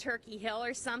maybe a Turkey Hill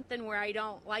or something where I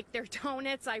don't like their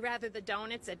donuts. I rather the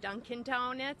donuts at Dunkin'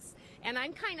 Donuts. And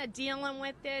I'm kind of dealing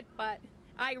with it, but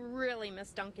I really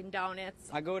miss Dunkin' Donuts.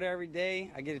 I go there every day.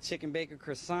 I get a chicken bacon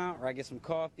croissant, or I get some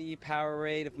coffee,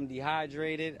 Powerade if I'm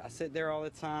dehydrated. I sit there all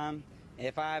the time.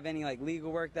 If I have any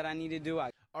legal work that I need to do,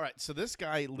 All right, so this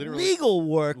guy literally... Legal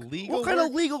work? Legal What kind of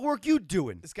work? legal work you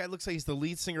doing? This guy looks like he's the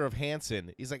lead singer of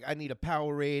Hanson. He's like, I need a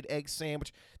Powerade, egg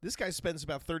sandwich. This guy spends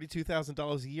about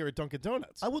 $32,000 a year at Dunkin'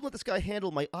 Donuts. I wouldn't let this guy handle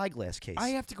my eyeglass case. I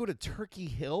have to go to Turkey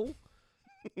Hill?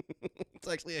 It's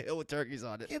actually a hill with turkeys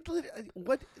on it.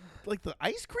 What? Like the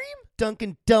ice cream?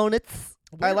 Dunkin' Donuts.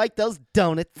 I like those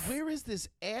donuts. Where is this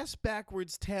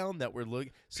ass-backwards town that we're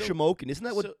looking... Shamokin. Isn't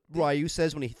that what Ryu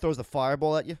says when he throws the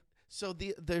fireball at you? So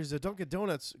there's a Dunkin'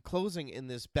 Donuts closing in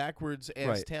this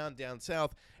backwards-ass town down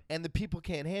south, and the people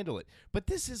can't handle it. But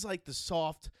this is like the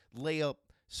soft layup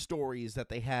stories that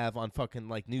they have on fucking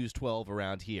like News 12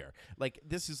 around here. Like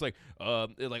this is like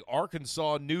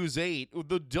Arkansas News 8,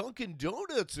 the Dunkin'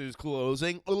 Donuts is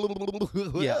closing.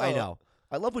 Yeah, I know.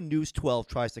 I love when News 12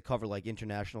 tries to cover like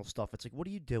international stuff. It's like, what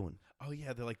are you doing? Oh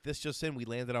yeah, they're like, this just in, we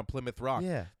landed on Plymouth Rock.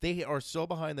 Yeah. They are so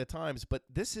behind the times, but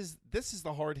this is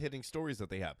the hard-hitting stories that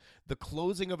they have. The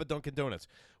closing of a Dunkin' Donuts.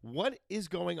 What is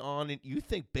going on? You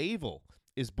think Bayville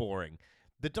is boring.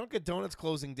 The Dunkin' Donuts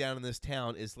closing down in this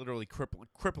town is literally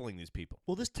crippling these people.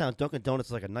 Well, this town, Dunkin' Donuts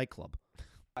is like a nightclub.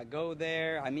 I go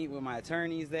there. I meet with my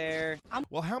attorneys there.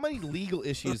 Well, how many legal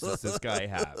issues does this guy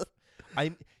have?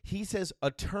 He says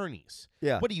attorneys.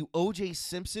 Yeah. What are you, O.J.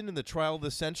 Simpson in the trial of the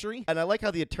century? And I like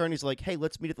how the attorney's like, hey,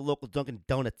 let's meet at the local Dunkin'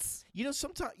 Donuts. You know,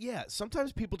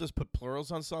 sometimes people just put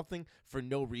plurals on something for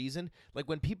no reason. Like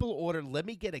when people order, let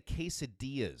me get a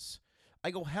quesadillas.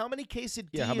 I go, how many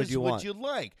quesadillas would you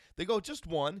like? They go, just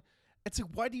one. It's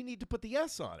like, why do you need to put the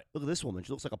S on it? Look at this woman.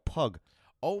 She looks like a pug.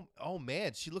 Oh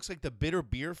man, she looks like the bitter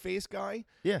beer face guy.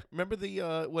 Yeah. Remember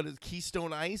the what is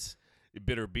Keystone Ice?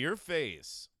 Bitter beer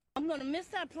face. I'm gonna miss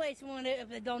that place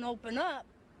if it don't open up.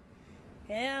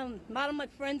 Yeah, a lot of my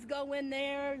friends go in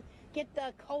there, get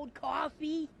the cold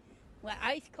coffee,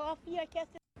 iced coffee, I guess.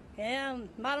 Yeah,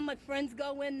 a lot of my friends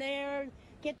go in there,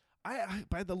 get. I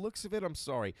by the looks of it, I'm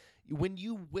sorry. When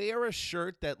you wear a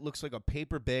shirt that looks like a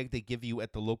paper bag they give you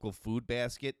at the local food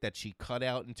basket that she cut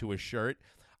out into a shirt,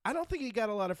 I don't think you got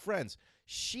a lot of friends.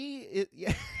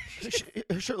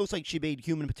 Her shirt looks like she made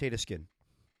human potato skin.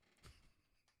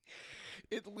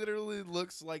 It literally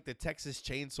looks like the Texas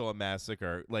Chainsaw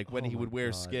Massacre, like when he would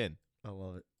wear skin. I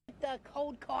love it. The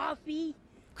cold coffee.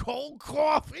 Cold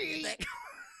coffee.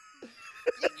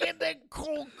 You get that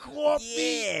cold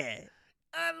coffee. Yeah.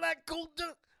 I like cold.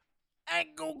 I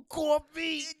go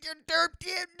coffee.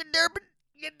 The Durban.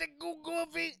 Get the cold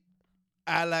coffee.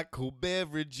 I like cold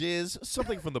beverages.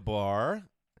 Something from the bar.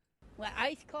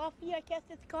 Iced coffee, I guess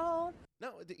it's called.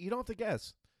 No, you don't have to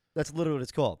guess. That's literally what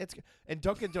it's called. And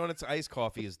Dunkin' Donuts iced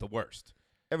coffee is the worst.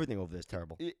 Everything over there is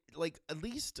terrible. At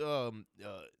least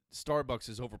Starbucks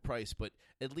is overpriced, but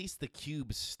at least the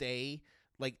cubes stay.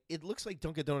 Like, it looks like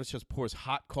Dunkin' Donuts just pours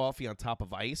hot coffee on top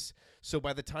of ice. So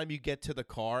by the time you get to the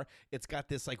car, it's got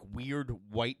this like weird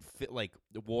white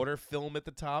water film at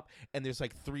the top, and there's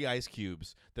like 3 ice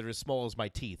cubes that are as small as my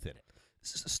teeth in it.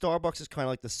 Starbucks is kind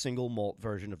of like the single malt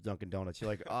version of Dunkin' Donuts.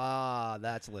 You're like,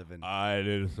 that's living.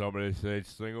 Did somebody say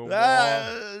single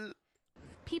malt?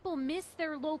 People miss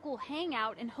their local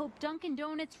hangout and hope Dunkin'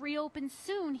 Donuts reopens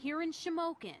soon here in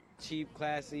Shamokin. Cheap,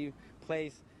 classy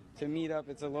place to meet up.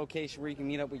 It's a location where you can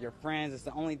meet up with your friends. It's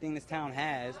the only thing this town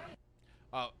has.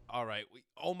 All right.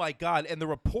 Oh, my God. And the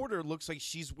reporter looks like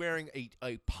she's wearing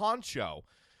a poncho.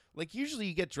 Like, usually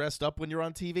you get dressed up when you're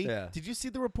on TV. Yeah. Did you see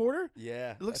the reporter?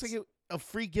 Yeah. It looks like a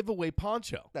free giveaway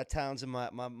poncho. That town's in my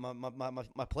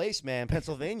place, man,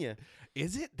 Pennsylvania.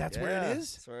 Is it? That's where it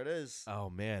is? That's where it is. Oh,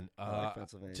 man. I like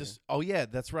Pennsylvania. Yeah,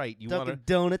 that's right. Dunkin'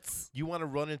 Donuts. You want to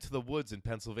run into the woods in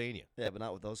Pennsylvania. Yeah, but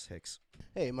not with those hicks.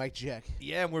 Hey, Mike Jack.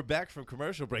 Yeah, and we're back from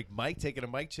commercial break. Mike taking a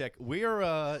mic check.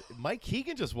 We're Mike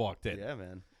Keegan just walked in. Yeah,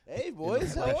 man. Hey,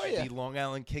 boys. How are you? The Long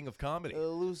Island King of Comedy.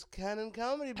 Loose Cannon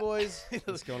Comedy, boys.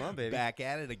 What's going on, baby? Back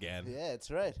at it again. Yeah, that's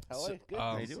right. How are you? Good.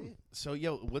 How you doing? So,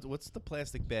 yo, what's the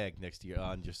plastic bag next to you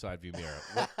on your side view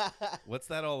mirror? What's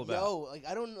that all about? Yo,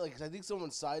 I don't know. I think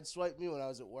someone sideswiped me when I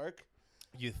was at work.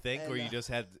 You think, or you just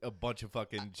had a bunch of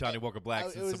fucking Johnny Walker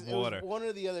Blacks and some It water? was one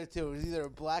or the other two. It was either a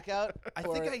blackout. I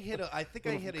think I hit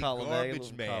a Column A, garbage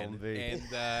little man, column B. and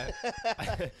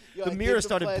Yo, the I mirror taped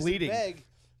started plastic bleeding. Bag,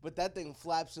 but that thing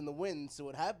flaps in the wind. So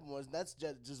what happened was that's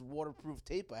just waterproof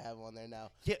tape I have on there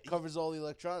now. Yeah, covers all the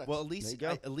electronics. well,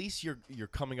 at least you're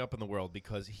coming up in the world,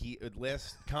 because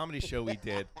last comedy show we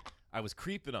did, I was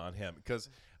creeping on him because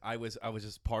I was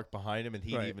just parked behind him, and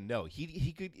he didn't even know.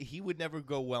 He would never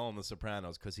go well on The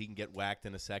Sopranos because he can get whacked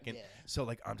in a second. Yeah. So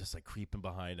I'm just creeping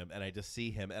behind him, and I just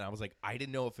see him, and I was like, I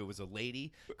didn't know if it was a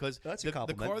lady, because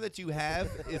the car that you have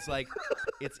is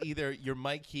it's either you're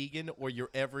Mike Keegan or you're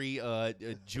every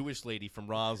Jewish lady from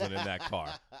Roslyn in that car.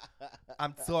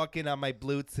 I'm talking on my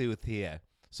Bluetooth here.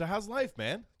 So how's life,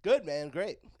 man? Good, man.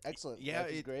 Great. Excellent. Yeah,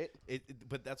 Life is great.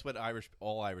 But that's what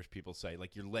all Irish people say.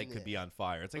 Like, your leg could be on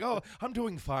fire. It's like, oh, I'm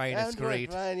doing fine. I'm It's doing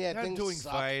great. fine, yeah, I'm things doing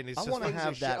suck. fine. It's I just want to things are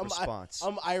have shit. that response.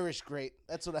 I'm Irish great.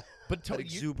 That's what I. But Tony,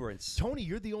 exuberance. Tony,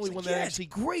 you're the only one that yeah, actually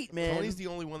it's great, man. Tony's the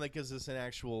only one that gives us an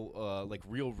actual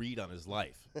real read on his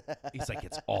life. He's like,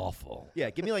 it's awful. Yeah,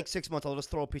 give me 6 months. I'll just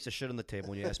throw a piece of shit on the table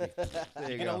when you ask me. There You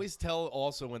you can go. always tell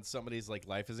also when somebody's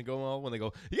life isn't going well when they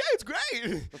go, yeah, it's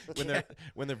great.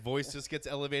 when their voice just gets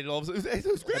elevated, all of a sudden,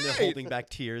 it's great. And they're holding back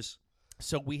tears.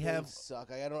 So we have Things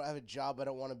suck. I don't have a job I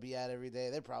don't want to be at every day.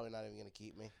 They're probably not even going to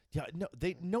keep me.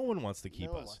 no one wants to keep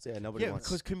No one us. wants to. Yeah, nobody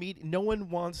wants. because no one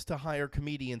wants to hire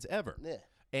comedians ever. Yeah.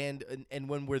 And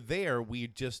when we're there, we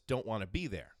just don't want to be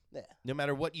there. Yeah. No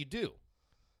matter what you do.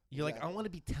 You're like, I Exactly. want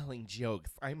to be telling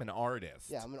jokes. I'm an artist.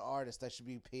 Yeah, I'm an artist. I should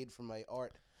be paid for my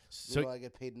art. So- I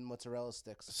get paid in mozzarella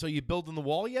sticks. So you building the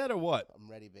wall yet, or what? I'm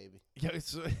ready, baby. Yeah.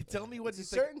 So tell me what It's you a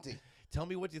think. certainty. Tell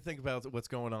me what you think about what's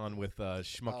going on with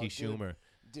Schmucky Schumer.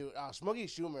 Dude, Schmucky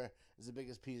Schumer is the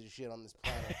biggest piece of shit on this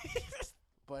planet.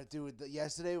 But, dude,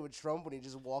 yesterday with Trump, when he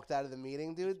just walked out of the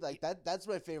meeting, dude, that's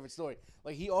my favorite story.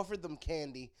 He offered them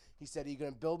candy. He said, are you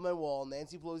going to build my wall?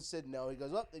 Nancy Pelosi said no. He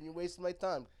goes, then you're wasting my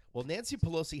time. Well, Nancy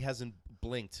Pelosi hasn't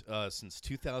blinked since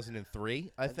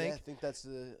 2003, I think. Yeah, I think that's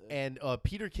the... And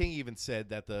Peter King even said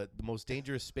that the most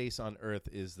dangerous space on Earth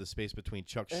is the space between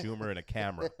Chuck Schumer and a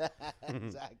camera.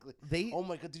 Exactly. Oh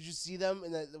my God, did you see them?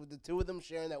 And the two of them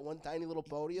sharing that one tiny little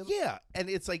podium? Yeah, and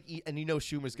it's and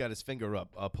Schumer's got his finger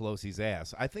up Pelosi's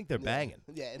ass. I think they're banging.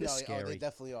 Yeah, They're no, scary. they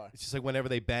definitely are. It's just like whenever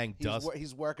they bang, dust.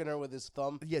 He's working her with his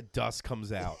thumb. Yeah, dust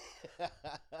comes out.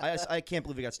 I can't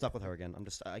believe he got stuck with her again.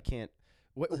 I can't.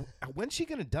 When's she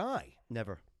gonna die?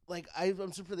 Never.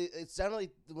 I'm surprised. It sounded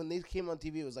like when they came on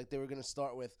TV, it was like they were going to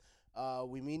start with,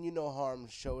 "We mean you no harm.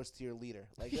 Show us to your leader."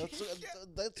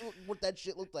 That's what that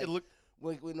shit looked like. It looked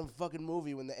like in a fucking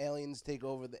movie when the aliens take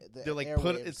over the They're like,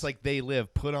 airwaves. it's like They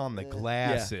Live. Put on the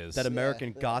glasses. Yeah, that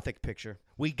American Gothic picture.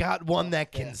 We got one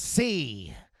that can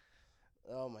see.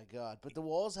 Oh my God! But the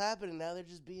wall's happening now. They're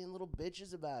just being little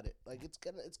bitches about it. It's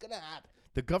gonna happen.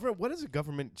 The government. What does a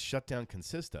government shutdown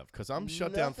consist of? Because I'm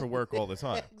shut down for work all the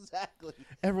time. Exactly.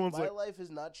 Everyone's my like, life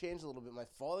has not changed a little bit. My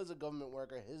father's a government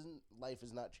worker. His life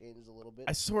has not changed a little bit.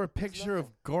 I saw a picture of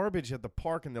garbage at the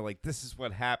park, and they're like, "This is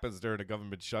what happens during a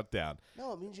government shutdown."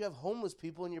 No, it means you have homeless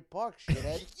people in your park,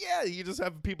 shithead. Yeah, you just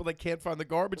have people that can't find the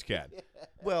garbage can.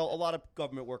 Well, a lot of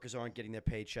government workers aren't getting their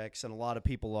paychecks, and a lot of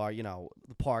people are,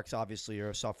 the parks obviously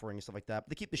are suffering and stuff like that. But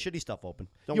they keep the shitty stuff open.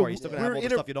 Don't worry, you're still going to have all the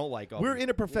stuff you don't like open. We're in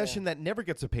a profession that never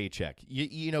gets a paycheck.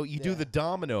 You do the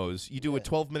Domino's. You do a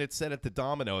 12-minute set at the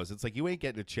Domino's. It's like you ain't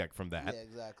getting a check from that. Yeah,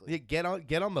 exactly. Yeah,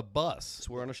 get on the bus.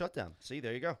 So we're on a shutdown. See,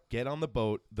 there you go. Get on the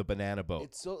boat, the banana boat.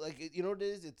 It's so you know what it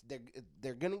is?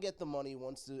 They're gonna get the money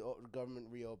once the government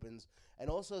reopens, and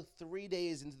also 3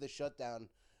 days into the shutdown,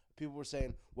 people were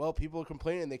saying, "Well, people are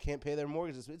complaining they can't pay their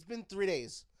mortgages." It's been 3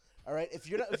 days. All right, if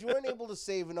you weren't able to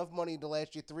save enough money to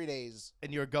last you 3 days,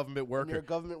 And you're a government worker. you're a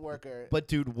government worker. But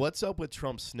dude, what's up with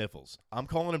Trump's sniffles? I'm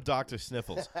calling him Dr.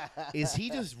 Sniffles. Is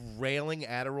he just railing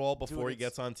Adderall before he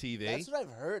gets on TV? That's what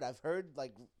I've heard. I've heard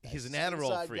like He's an inside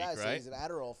Adderall freak, guys say right? He's an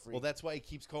Adderall freak. Well, that's why he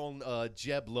keeps calling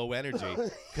Jeb low energy,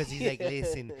 because he's like,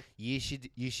 listen, you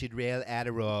should rail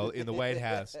Adderall in the White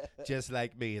House, just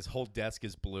like me. His whole desk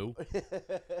is blue.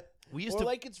 We used or to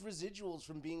like it's residuals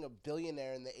from being a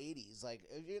billionaire in the 80s. Like,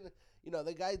 if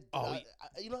the guy.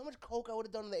 You know how much coke I would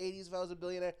have done in the 80s if I was a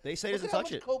billionaire? They say he Look doesn't at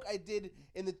touch how it. much coke I did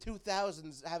in the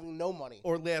 2000s having no money.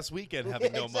 Or last weekend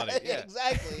having no money. Yeah.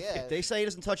 Exactly. Yeah. They say he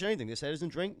doesn't touch anything. They say he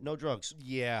doesn't drink, no drugs.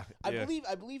 Yeah. I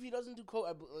believe he doesn't do coke.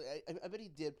 I bet he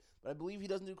did, but I believe he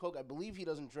doesn't do coke. I believe he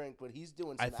doesn't drink, but he's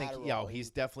doing some I think, Adderall. he's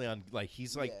definitely on, like,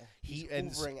 he's like, he's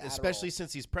and hoovering especially Adderall.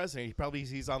 since he's president,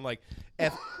 he's on, like,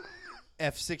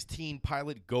 F-16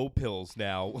 pilot go pills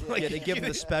now. Yeah, they give him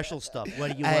the special stuff.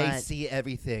 What do you I want? see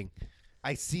everything.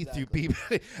 I see through people.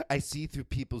 I see through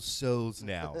people's souls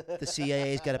now. The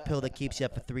CIA's got a pill that keeps you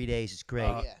up for 3 days. It's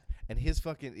great. And his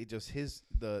fucking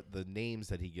the names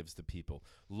that he gives to people: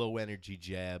 low energy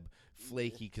jab,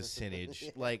 flaky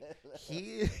carcinage. Like,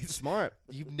 he smart.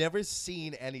 You've never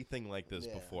seen anything like this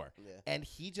before. Yeah. And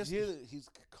he just he's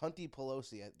Cunty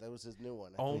Pelosi. That was his new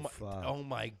one. Oh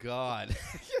my God!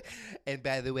 And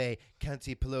by the way,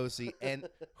 Cunty Pelosi. And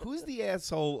who's the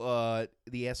asshole?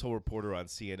 The asshole reporter on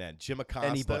CNN, Jim Acosta.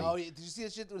 Anybody. Oh, did you see the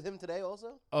shit with him today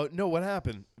also? Oh no! What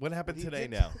happened? What happened What he today?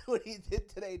 did- Now what he did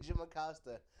today, Jim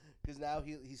Acosta, because now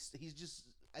he's just.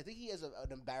 I think he has an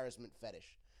embarrassment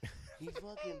fetish.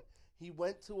 He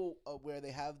went to where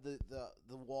they have the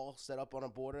wall set up on a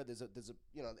border. There's a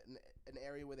an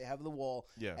area where they have the wall.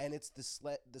 Yeah. And it's the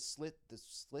slats.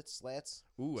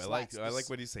 Ooh, I Slats, like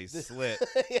when you say slit.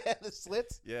 Yeah, the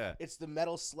slits. Yeah. It's the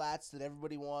metal slats that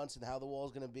everybody wants and how the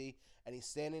wall's going to be. And he's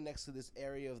standing next to this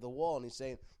area of the wall, and he's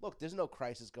saying, look, there's no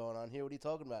crisis going on here. What are you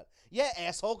talking about? Yeah,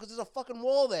 asshole, because there's a fucking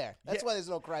wall there. That's why there's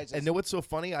no crisis. And know what's so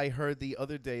funny? I heard the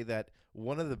other day that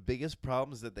one of the biggest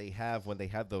problems that they have when they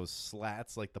have those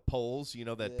slats, like the poles,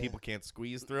 that people can't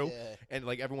squeeze through, and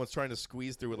like everyone's trying to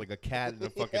squeeze through with like a cat in a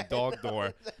fucking dog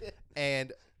door,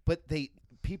 but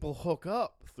people hook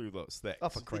up through those things. Oh,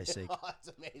 for Christ's sake! Oh, that's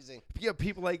amazing. Yeah,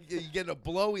 people like you get a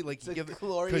blowy, like you give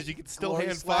glory- because you can still glory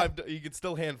hand slap. You can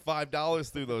still hand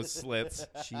 $5 through those slits.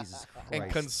 Jesus And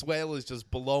Christ. Consuela's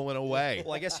just blowing away.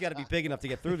 Well, I guess you got to be big enough to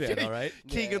get through there, all right?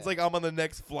 Keegan's like, I'm on the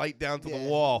next flight down to Yeah. the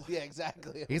wall. Yeah,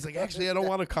 exactly. He's like, actually, I don't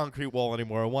want a concrete wall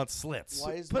anymore. I want slits.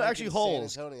 Why is But Mike actually in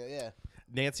holes. San Antonio? Yeah.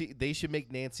 They should make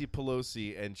Nancy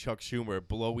Pelosi and Chuck Schumer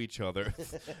blow each other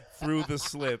through the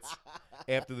slits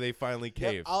after they finally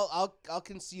cave. Yep, I'll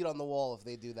concede on the wall if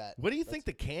they do that. What do you think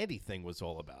the candy thing was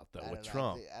all about, though, with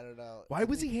Trump? I don't know. Why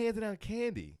was he handing out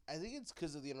candy? I think it's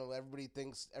because of everybody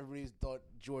thought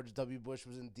George W. Bush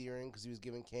was endearing because he was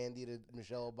giving candy to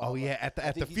Michelle Obama. Oh yeah, I at the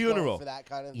think he's going funeral for that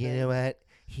kind of you thing. know what?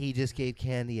 He just gave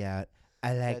candy out.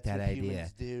 I like That's that what idea.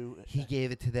 humans do. He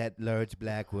gave it to that large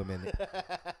black woman,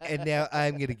 and now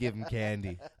I'm gonna give him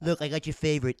candy. Look, I got your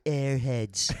favorite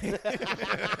Airheads.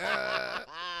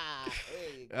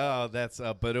 Oh, that's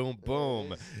a boom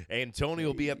boom. And Tony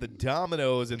will be at the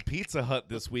Domino's and Pizza Hut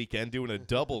this weekend doing a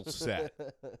double set.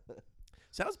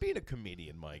 So how's being a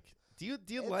comedian, Mike? Do you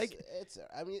like?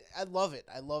 I mean, I love it.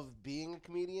 I love being a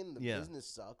comedian. The Yeah. business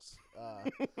sucks.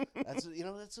 That's what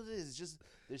it is. It's just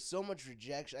there's so much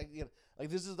rejection. Like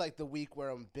this is like the week where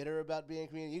I'm bitter about being a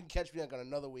comedian. You can catch me like on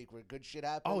another week where good shit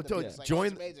happens. Oh, and dude, it's like, join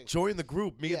it's amazing. join the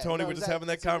group. Me and Tony were just having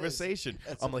that that's what it is. conversation.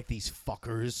 That's I'm it. like, these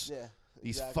fuckers. Yeah,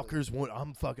 These exactly. fuckers want.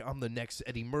 I'm the next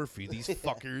Eddie Murphy. These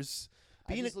fuckers.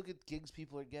 I just look at gigs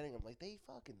people are getting. I'm like, they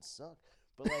fucking suck.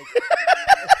 But like,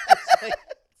 it's like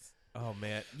Oh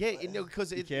man, yeah,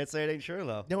 because You can't say it ain't true,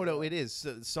 though. No, it is.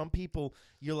 Some people,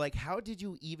 you're like, how did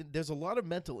you even? There's a lot of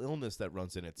mental illness that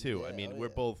runs in it too. I Yeah, mean, oh, we're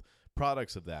yeah. both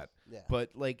products of that. Yeah. But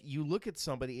like, you look at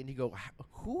somebody and you go,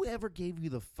 whoever gave you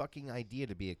the fucking idea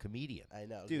to be a comedian? I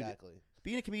know Dude, exactly.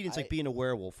 Being a comedian's like being a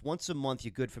werewolf. Once a month,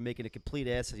 you're good for making a complete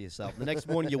ass of yourself. The next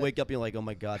morning, you wake up and you're like, oh,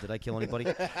 my God, did I kill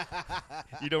anybody?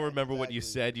 You don't remember what you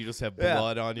said. You just have Yeah.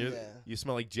 blood on you. Yeah. You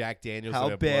smell like Jack Daniels. How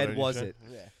and have blood bad on your was shirt. it?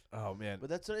 Yeah. Oh man. But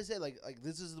that's what I say. Like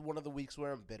this is one of the weeks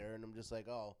where I'm bitter, and I'm just like,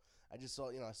 oh, I just saw,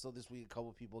 I saw this week a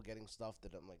couple people getting stuff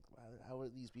that I'm like, how are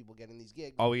these people getting these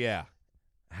gigs? Oh yeah.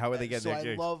 How are they getting so their I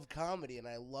gigs? love comedy, and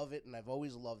I love it, and I've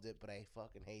always loved it, but I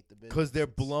fucking hate the business. Because they're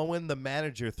blowing the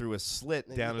manager through a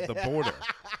slit down at the border.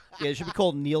 Yeah, it should be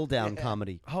called kneel down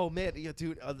comedy. Oh man, yeah,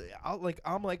 dude.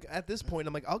 I'm like at this point,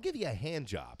 I'm like, I'll give you a hand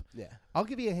job. Yeah. I'll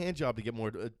give you a hand job to get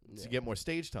more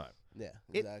stage time. Yeah,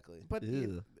 exactly. But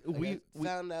Ew. Like, I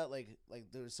found out like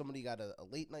there was somebody got a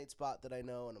late night spot that I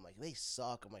know, and I'm like, they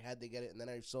suck. I'm like, how'd they get it? And then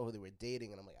I saw who they were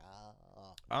dating, and I'm like,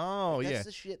 Oh, Like, that's yeah.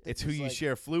 the shit It's that who was, you like-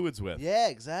 share fluids with. Yeah,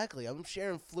 exactly. I'm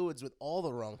sharing fluids with all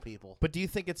the wrong people. But do you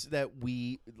think it's that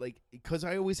we, like, because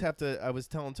I always have to, I was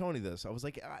telling Tony this. I was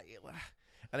like,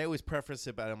 and I always preface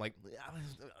it by, I'm like,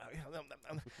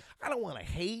 I don't want to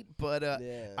hate, but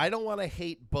I don't want to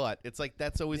hate, but it's like,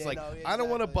 that's always Yeah, like, no, I don't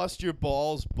want to exactly. bust your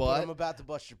balls, But but. I'm about to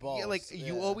bust your balls. Yeah, like,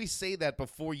 you Yeah. always say that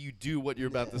before you do what you're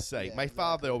about to say. yeah, My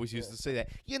father always used to say that.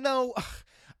 You know,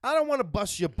 I don't want to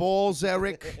bust your balls,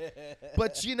 Eric,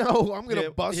 but you know, I'm gonna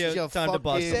bust your time to fucking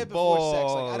bust I said balls. before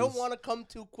sex, like, I don't want to come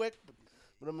too quick,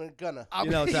 but I'm gonna. You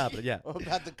know what's happening, yeah. I'm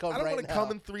about to come I don't right want to now.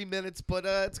 come in 3 minutes, but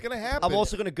it's gonna happen. I'm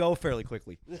also going to go fairly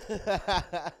quickly.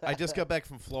 I just got back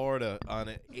from Florida on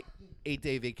an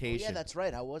 8-day vacation. Yeah, that's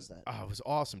right. How was that? Oh, it was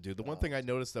awesome, dude. The one thing I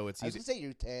noticed though, it's I was easy. gonna say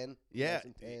you're tan. Yeah, Nice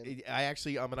and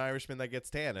tan. I'm an Irishman that gets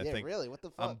tan. I Yeah, think. really? What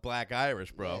the I'm fuck? black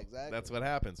Irish, bro. Yeah, exactly. That's what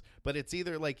happens. But it's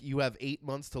either like you have 8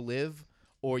 months to live,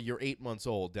 or you're 8 months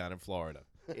old down in Florida,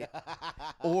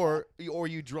 or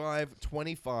you drive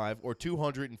 25 or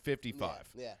 255.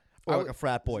 Yeah. Or I like w- a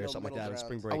frat boy or There's no something like that middle in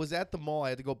spring ground. break. I was at the mall. I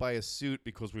had to go buy a suit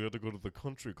because we had to go to the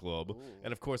country club,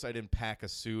 and of course I didn't pack a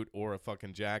suit or a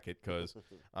fucking jacket because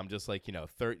I'm just like, you know,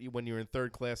 when you're in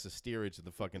third class of steerage of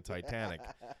the fucking Titanic,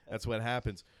 that's what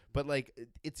happens. But like,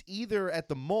 it's either at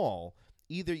the mall,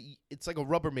 it's like a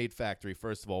Rubbermaid factory.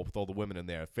 First of all, with all the women in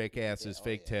there, fake asses,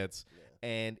 fake tits,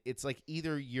 and it's like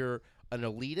either you're an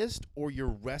elitist or you're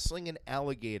wrestling an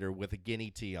alligator with a guinea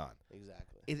tea on. Exactly.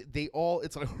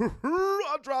 It's like,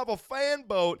 I drive a fan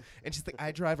boat. And she's like,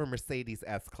 I drive a Mercedes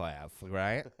S-Class,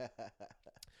 right?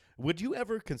 Would you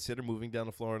ever consider moving down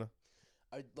to Florida?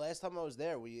 Last time I was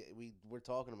there, we were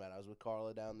talking about it. I was with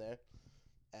Carla down there,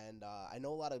 and I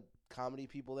know a lot of comedy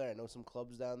people there. I know some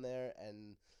clubs down there,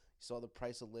 and saw the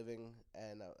price of living,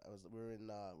 and we were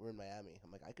in Miami.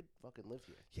 I'm like, I could fucking live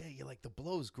here. Yeah, you're like, the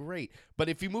blow's great. But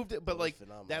if you moved it, but Blow's like,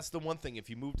 phenomenal. that's the one thing. If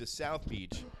you move to South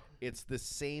Beach, it's the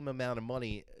same amount of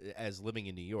money as living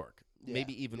in New York. Yeah,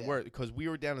 Maybe even yeah. worse, because we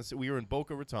were in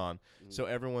Boca Raton, so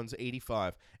everyone's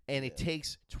 85, and it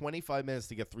takes 25 minutes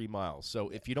to get 3 miles. So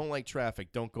if you don't like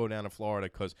traffic, don't go down to Florida,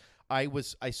 because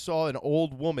I saw an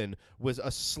old woman was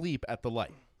asleep at the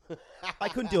light. I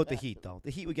couldn't deal with the heat, though.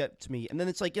 The heat would get to me. And then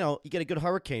it's like, you know, you get a good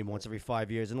hurricane once every 5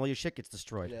 years, and all your shit gets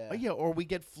destroyed. Oh, yeah, or we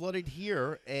get flooded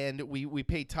here, and we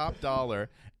pay top dollar,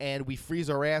 and we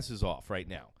freeze our asses off right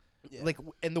now. Yeah. Like,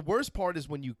 and the worst part is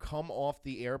when you come off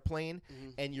the airplane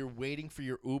and you're waiting for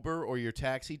your Uber or your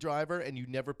taxi driver, and you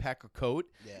never pack a coat,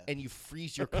 and you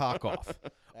freeze your cock off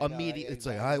I know, immediately. It's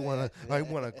like, exactly. I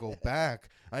wanna go back.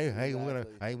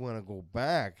 I wanna go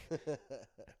back.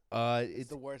 It's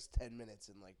the worst 10 minutes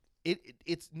in like.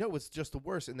 It's just the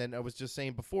worst. And then I was just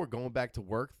saying before, going back to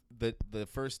work, the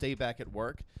first day back at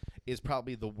work is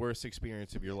probably the worst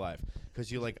experience of your life,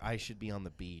 because you're like, I should be on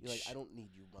the beach. You're like, I don't need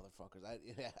you, motherfuckers.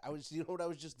 You know what I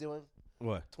was just doing?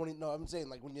 What? No, I'm saying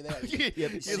like when you're there.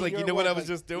 You're like, you know what I was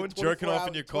just doing? Jerking off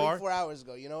in your car? 24 hours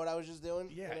ago. You know what I was just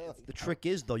doing? Yeah. You know, like, The trick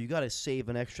is, though, you got to save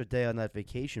an extra day on that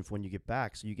vacation for when you get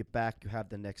back. So you get back, you have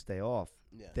the next day off.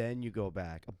 Yeah. Then you go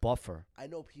back. A buffer. I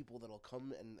know people that'll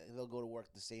come and they'll go to work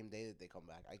the same day that they come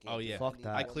back. I can't. Oh do yeah,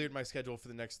 that. I cleared my schedule for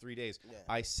the next 3 days. Yeah.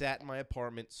 I sat in my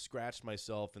apartment, scratched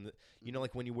myself, and you know,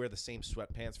 like when you wear the same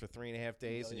sweatpants for 3.5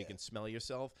 days and you can smell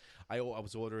yourself. I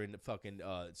was ordering fucking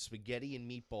spaghetti and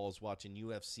meatballs, watching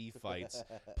UFC fights,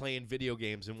 playing video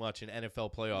games, and watching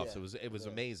NFL playoffs. Yeah. It was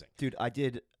amazing. Dude, I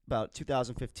did about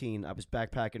 2015. I was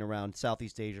backpacking around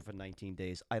Southeast Asia for 19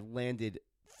 days. I landed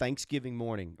Thanksgiving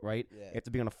morning, right? Yeah. After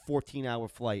being on a 14-hour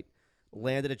flight.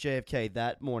 Landed at JFK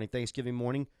that morning, Thanksgiving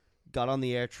morning. Got on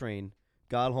the air train,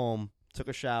 got home, took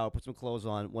a shower, put some clothes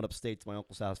on, went upstate to my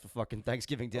uncle's house for fucking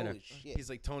Thanksgiving dinner. Holy shit. He's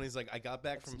like, Tony's like, I got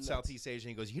back from nuts. Southeast Asia,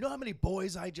 and he goes, you know how many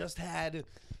boys I just had? You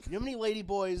know how many lady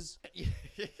boys?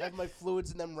 I have my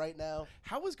fluids in them right now.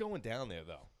 How was going down there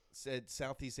though? Said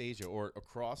Southeast Asia or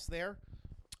across there?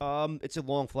 It's a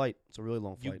long flight. It's a really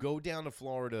long flight. You go down to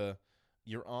Florida,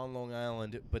 you're on Long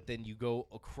Island, but then you go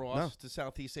across to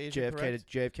Southeast Asia,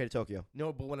 correct? JFK to Tokyo.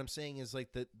 No, but what I'm saying is like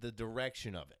the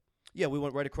direction of it. Yeah, we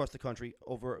went right across the country,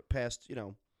 over past,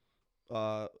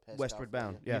 westward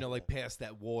bound. Yeah, You know, like past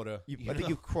that water. I think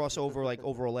you cross over like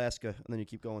over Alaska, and then you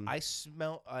keep going. I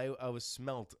was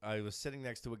sitting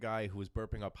next to a guy who was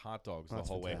burping up hot dogs the That's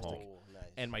whole way fantastic. home. Oh, nice.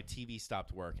 And my TV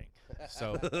stopped working.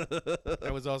 So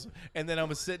that was awesome. And then I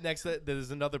was sitting next to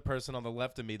there's another person on the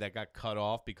left of me that got cut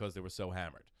off because they were so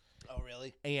hammered. Oh,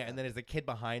 really? And, yeah, and then there's a kid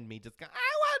behind me just going, I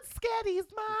want Sketties,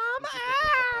 Mom.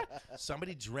 Ah!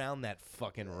 Somebody drown that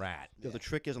fucking rat. Yo, the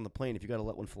trick is on the plane, if you got to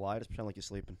let one fly, just pretend like you're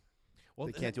sleeping. Well,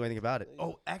 they can't do anything about it.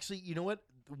 Oh, actually, you know what?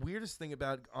 The weirdest thing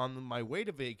about on my way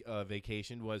to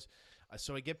vacation was,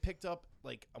 so I get picked up,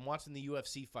 like, I'm watching the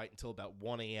UFC fight until about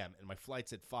 1 a.m., and my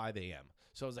flight's at 5 a.m.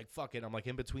 So I was like, fuck it. I'm like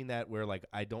in between that where, like,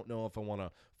 I don't know if I want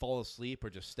to fall asleep or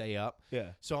just stay up.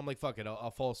 Yeah. So I'm like, fuck it.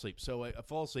 I'll fall asleep. So I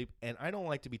fall asleep, and I don't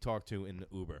like to be talked to in the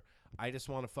Uber. I just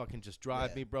want to fucking just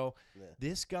drive me, bro. Yeah.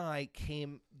 This guy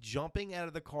came jumping out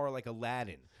of the car like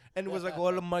Aladdin and was like,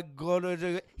 oh, my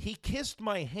God. He kissed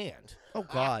my hand. Oh,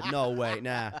 God. No way.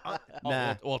 Nah.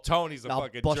 Nah. Well, Tony's a I'll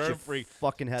fucking bust germ your free.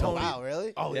 fucking head Tony, off. Wow,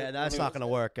 really? Oh, yeah, that's not going to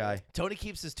work, guy. Tony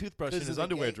keeps his toothbrush in Because his of the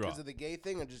underwear gay- drawer. Because of the gay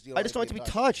thing, or just you I just don't like to be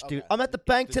touched? touched, dude. Okay. I'm at the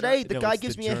bank Does that- today. The no, guy it's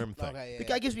gives the me a germ thing. Okay, the yeah,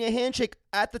 guy gives me a handshake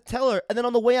at the teller, and then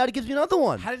on the way out, he gives me another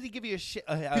one. How did he give you a shit?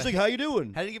 He's like, "How you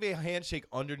doing?" How did he give you a handshake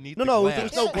underneath No, the no, glass? there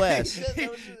was no glass.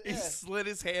 He slid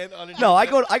his hand underneath. No, I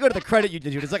go to the credit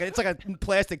union, dude. It's like a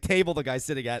plastic table the guy's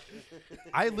sitting at.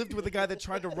 I lived with a guy that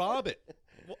tried to rob it.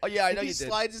 Oh, yeah, I know He you did.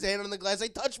 slides his hand on the glass. I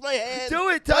touch my hand. Do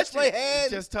it, Touch touch my it.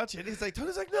 hand. Just touch it. He's like,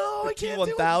 Tony's like, no, I The can't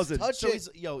T1000. do it. Touch So it. he's,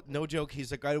 yo, no joke.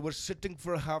 He's like, I was sitting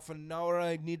for half an hour.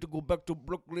 I need to go back to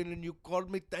Brooklyn, and you called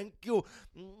me. Thank you.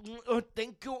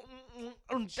 Thank you.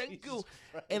 Thank you.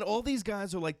 And all these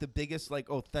guys are like the biggest, like,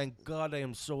 oh, thank God, I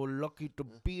am so lucky to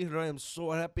be here. I am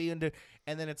so happy. And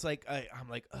then it's like, I'm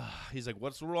like, ugh. He's like,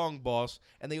 what's wrong, boss?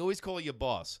 And they always call you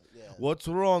boss. Yeah. What's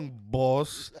wrong,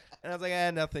 boss? And I was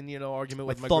like, nothing, argument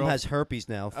My with my thumb girlfriend. has herpes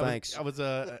now. Thanks. I was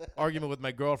argument with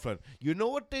my girlfriend. You know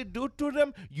what they do to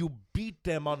them? You beat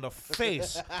them on the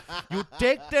face. You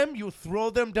take them, you throw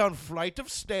them down flight of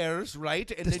stairs, right?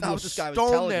 And That's then not you what this guy was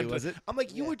stone telling them. you, was it? I'm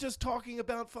like, you were just talking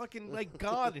about fucking like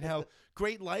God and how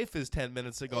great life is 10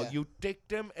 minutes ago. Yeah. You take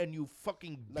them and you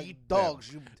fucking Like beat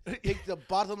dogs. them. You take the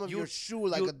bottom of You- your shoe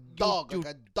like you- a dog. you-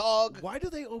 like a dog. Why do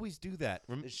they always do that?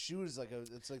 The shoe is like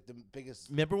it's like the biggest.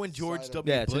 Remember when George side of-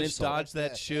 W. Yeah, it's an Bush insult. dodged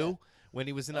that Yeah, shoe when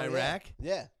he was in Oh, yeah. Iraq?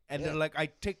 Yeah. And yeah. they're like, I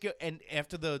take you, and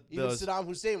after the Even Saddam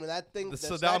Hussein, when that thing, the that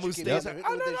Saddam statue Hussein, came like, down, hit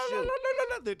oh, him no, with no, their no, no, shoe.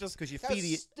 no, no, they're just Because you How feed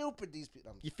it. stupid these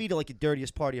people. You feed it like the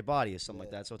dirtiest part of your body or something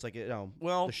like that. So it's like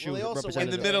well, the shoe they also in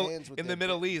represented the wipe it. Middle hands with in the their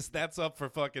Middle East, that's up for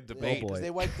fucking debate. boy. Because they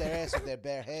wipe their ass with their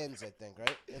bare hands, I think,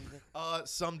 right?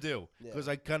 Some do, Yeah. because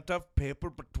I can't have paper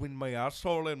between my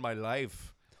asshole and my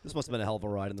life. This must have been a hell of a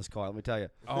ride in this car. Let me tell you.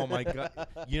 Oh my God!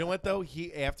 You know what though?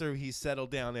 After he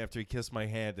settled down, after he kissed my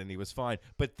hand, and he was fine.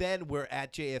 But then we're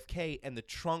at JFK, and the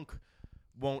trunk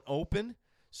won't open.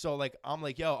 So like I'm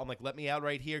like, let me out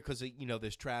right here because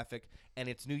there's traffic and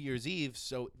it's New Year's Eve,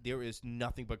 so there is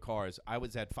nothing but cars. I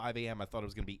was at 5 a.m. I thought I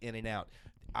was gonna be in and out.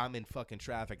 I'm in fucking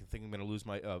traffic. I think I'm gonna lose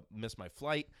my miss my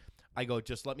flight. I go,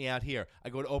 just let me out here. I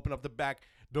go to open up the back.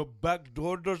 The back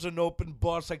door doesn't open,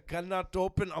 boss. I cannot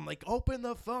open. I'm like, open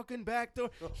the fucking back door.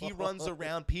 He runs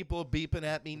around. People beeping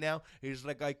at me now. He's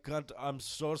like, I can't. I'm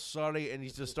so sorry. And he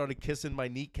just started kissing my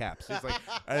kneecaps. He's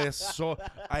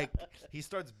like, he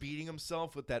starts beating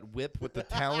himself with that whip with the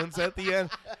talons at the end.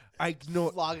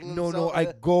 Flogging No. himself.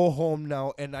 I go home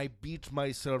now and I beat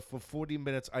myself for 40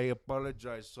 minutes. I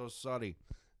apologize. So sorry.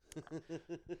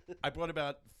 I brought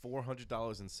about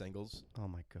 $400 in singles. Oh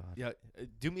my God. Yeah,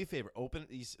 do me a favor. Open.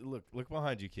 Look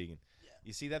behind you, Keegan. Yeah.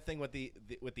 You see that thing with the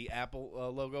Apple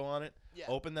logo on it? Yeah.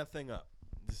 Open that thing up.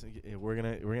 We're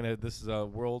gonna. This is a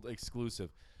world exclusive.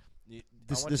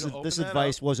 This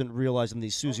advice wasn't realized in the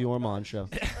Susie Orman show.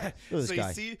 Look at this So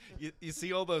guy. you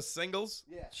see all those singles?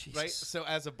 Yeah. Right? So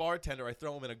as a bartender, I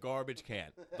throw them in a garbage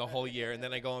can the whole year, and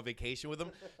then I go on vacation with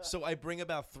them. So I bring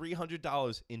about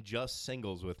 $300 in just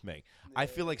singles with me. I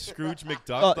feel like Scrooge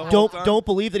McDuck the whole time. Don't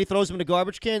believe that he throws them in a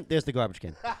garbage can. There's the garbage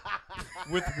can.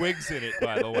 With wigs in it,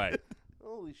 by the way.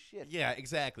 Holy shit. Yeah,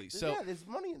 exactly. So yeah, there's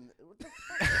money in what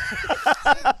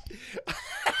the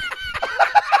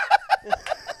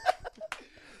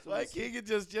Like Keegan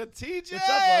TJ. What's up,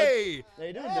 bud? How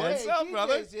you doing, man? What's up,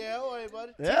 brother? Yeah, how are you,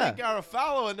 buddy? Yeah. TJ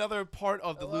Garofalo, another part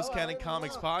of the Loose Cannon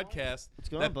Comics podcast. What's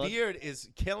going that on, bud? beard is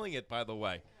killing it, by the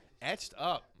way. Etched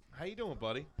up. How you doing,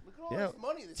 buddy? Look at all this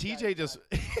money this TJ guy's just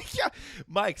got. yeah,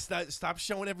 Mike, stop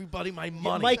showing everybody my Yeah,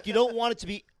 money. Mike, you don't want it to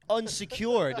be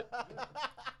unsecured.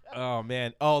 Oh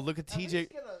man. Oh, look at At least TJ.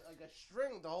 get a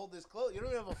string to hold this close. You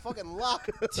don't even have a fucking lock.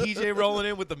 TJ rolling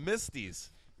in with the Misties.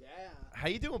 Yeah. How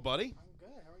you doing, buddy? I'm good.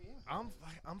 How are you?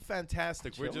 I'm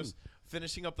fantastic. We're just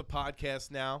finishing up the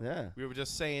podcast now. Yeah. We were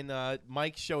just saying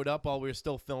Mike showed up while we were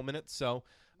still filming it, so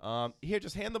Here,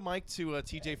 just hand the mic to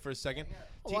TJ for a second.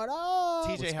 What up?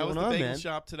 TJ, how was the bagel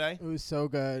shop today? It was so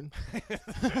good.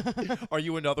 Are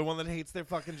you another one that hates their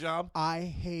fucking job? I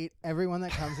hate everyone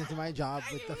that comes into my job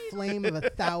with the flame of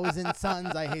 1,000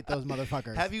 suns. I hate those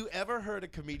motherfuckers. Have you ever heard a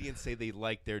comedian say they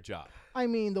like their job? I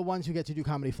mean, the ones who get to do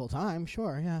comedy full time,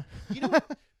 sure, yeah. You know,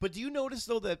 but do you notice,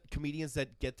 though, that comedians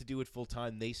that get to do it full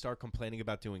time, they start complaining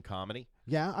about doing comedy?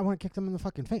 Yeah, I want to kick them in the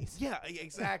fucking face. Yeah,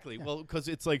 exactly. Well, because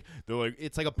it's like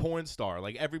it's like a porn star.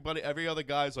 Like every other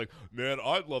guy's like, man,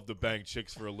 I'd love to bang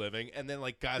chicks for a living, and then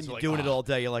like guys are like doing it all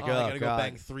day. You're like, I gotta God. go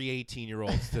bang 3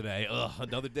 18-year-olds today. Ugh,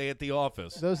 another day at the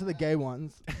office. Those are the gay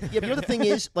ones. Yeah, but the other thing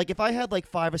is, like, if I had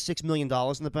like $5 or $6 million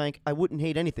in the bank, I wouldn't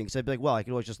hate anything because I'd be like, well, I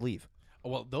could always just leave.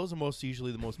 Well, those are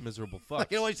usually the most miserable fucks. I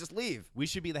can always just leave. We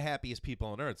should be the happiest people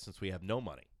on earth since we have no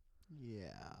money. Yeah.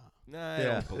 Nah, Yeah, I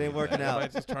don't it believe ain't working that. Am out. I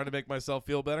just trying to make myself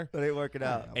feel better? It ain't working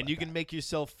out. And you can make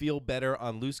yourself feel better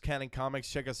on Loose Cannon Comics.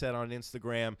 Check us out on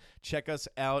Instagram. Check us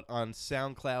out on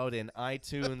SoundCloud and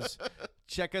iTunes.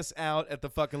 Check us out at the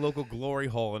fucking local glory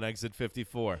hole in Exit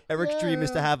 54. Eric's dream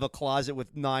is to have a closet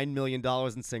with $9 million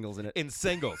in singles in it. In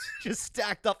singles. Just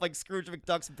stacked up like Scrooge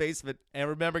McDuck's basement. And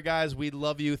remember, guys, we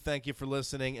love you. Thank you for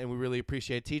listening, and we really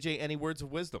appreciate it. TJ, any words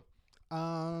of wisdom?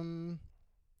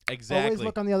 Exactly. Always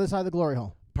look on the other side of the glory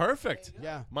hole. Perfect.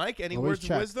 Yeah. Mike, any Always words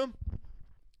check. of wisdom?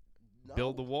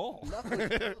 Build the wall. Nothing.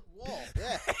 Build the wall.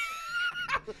 Yeah.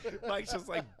 Mike's just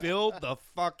like, build the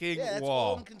fucking Yeah, that's wall.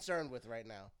 all I'm concerned with right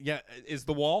now. Yeah, is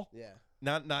the wall? Yeah.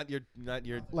 Not your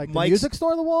Like the Mike's- music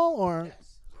store, the wall, or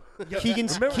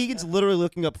Keegan's literally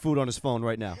looking up food on his phone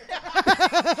right now.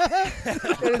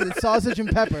 it is sausage and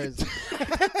peppers.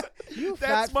 You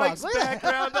That's fat Mike's fuck.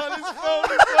 background on his phone.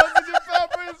 Is sausage and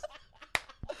peppers.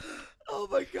 Oh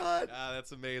my God.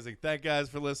 That's amazing. Thank you guys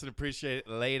for listening. Appreciate it.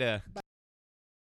 Later.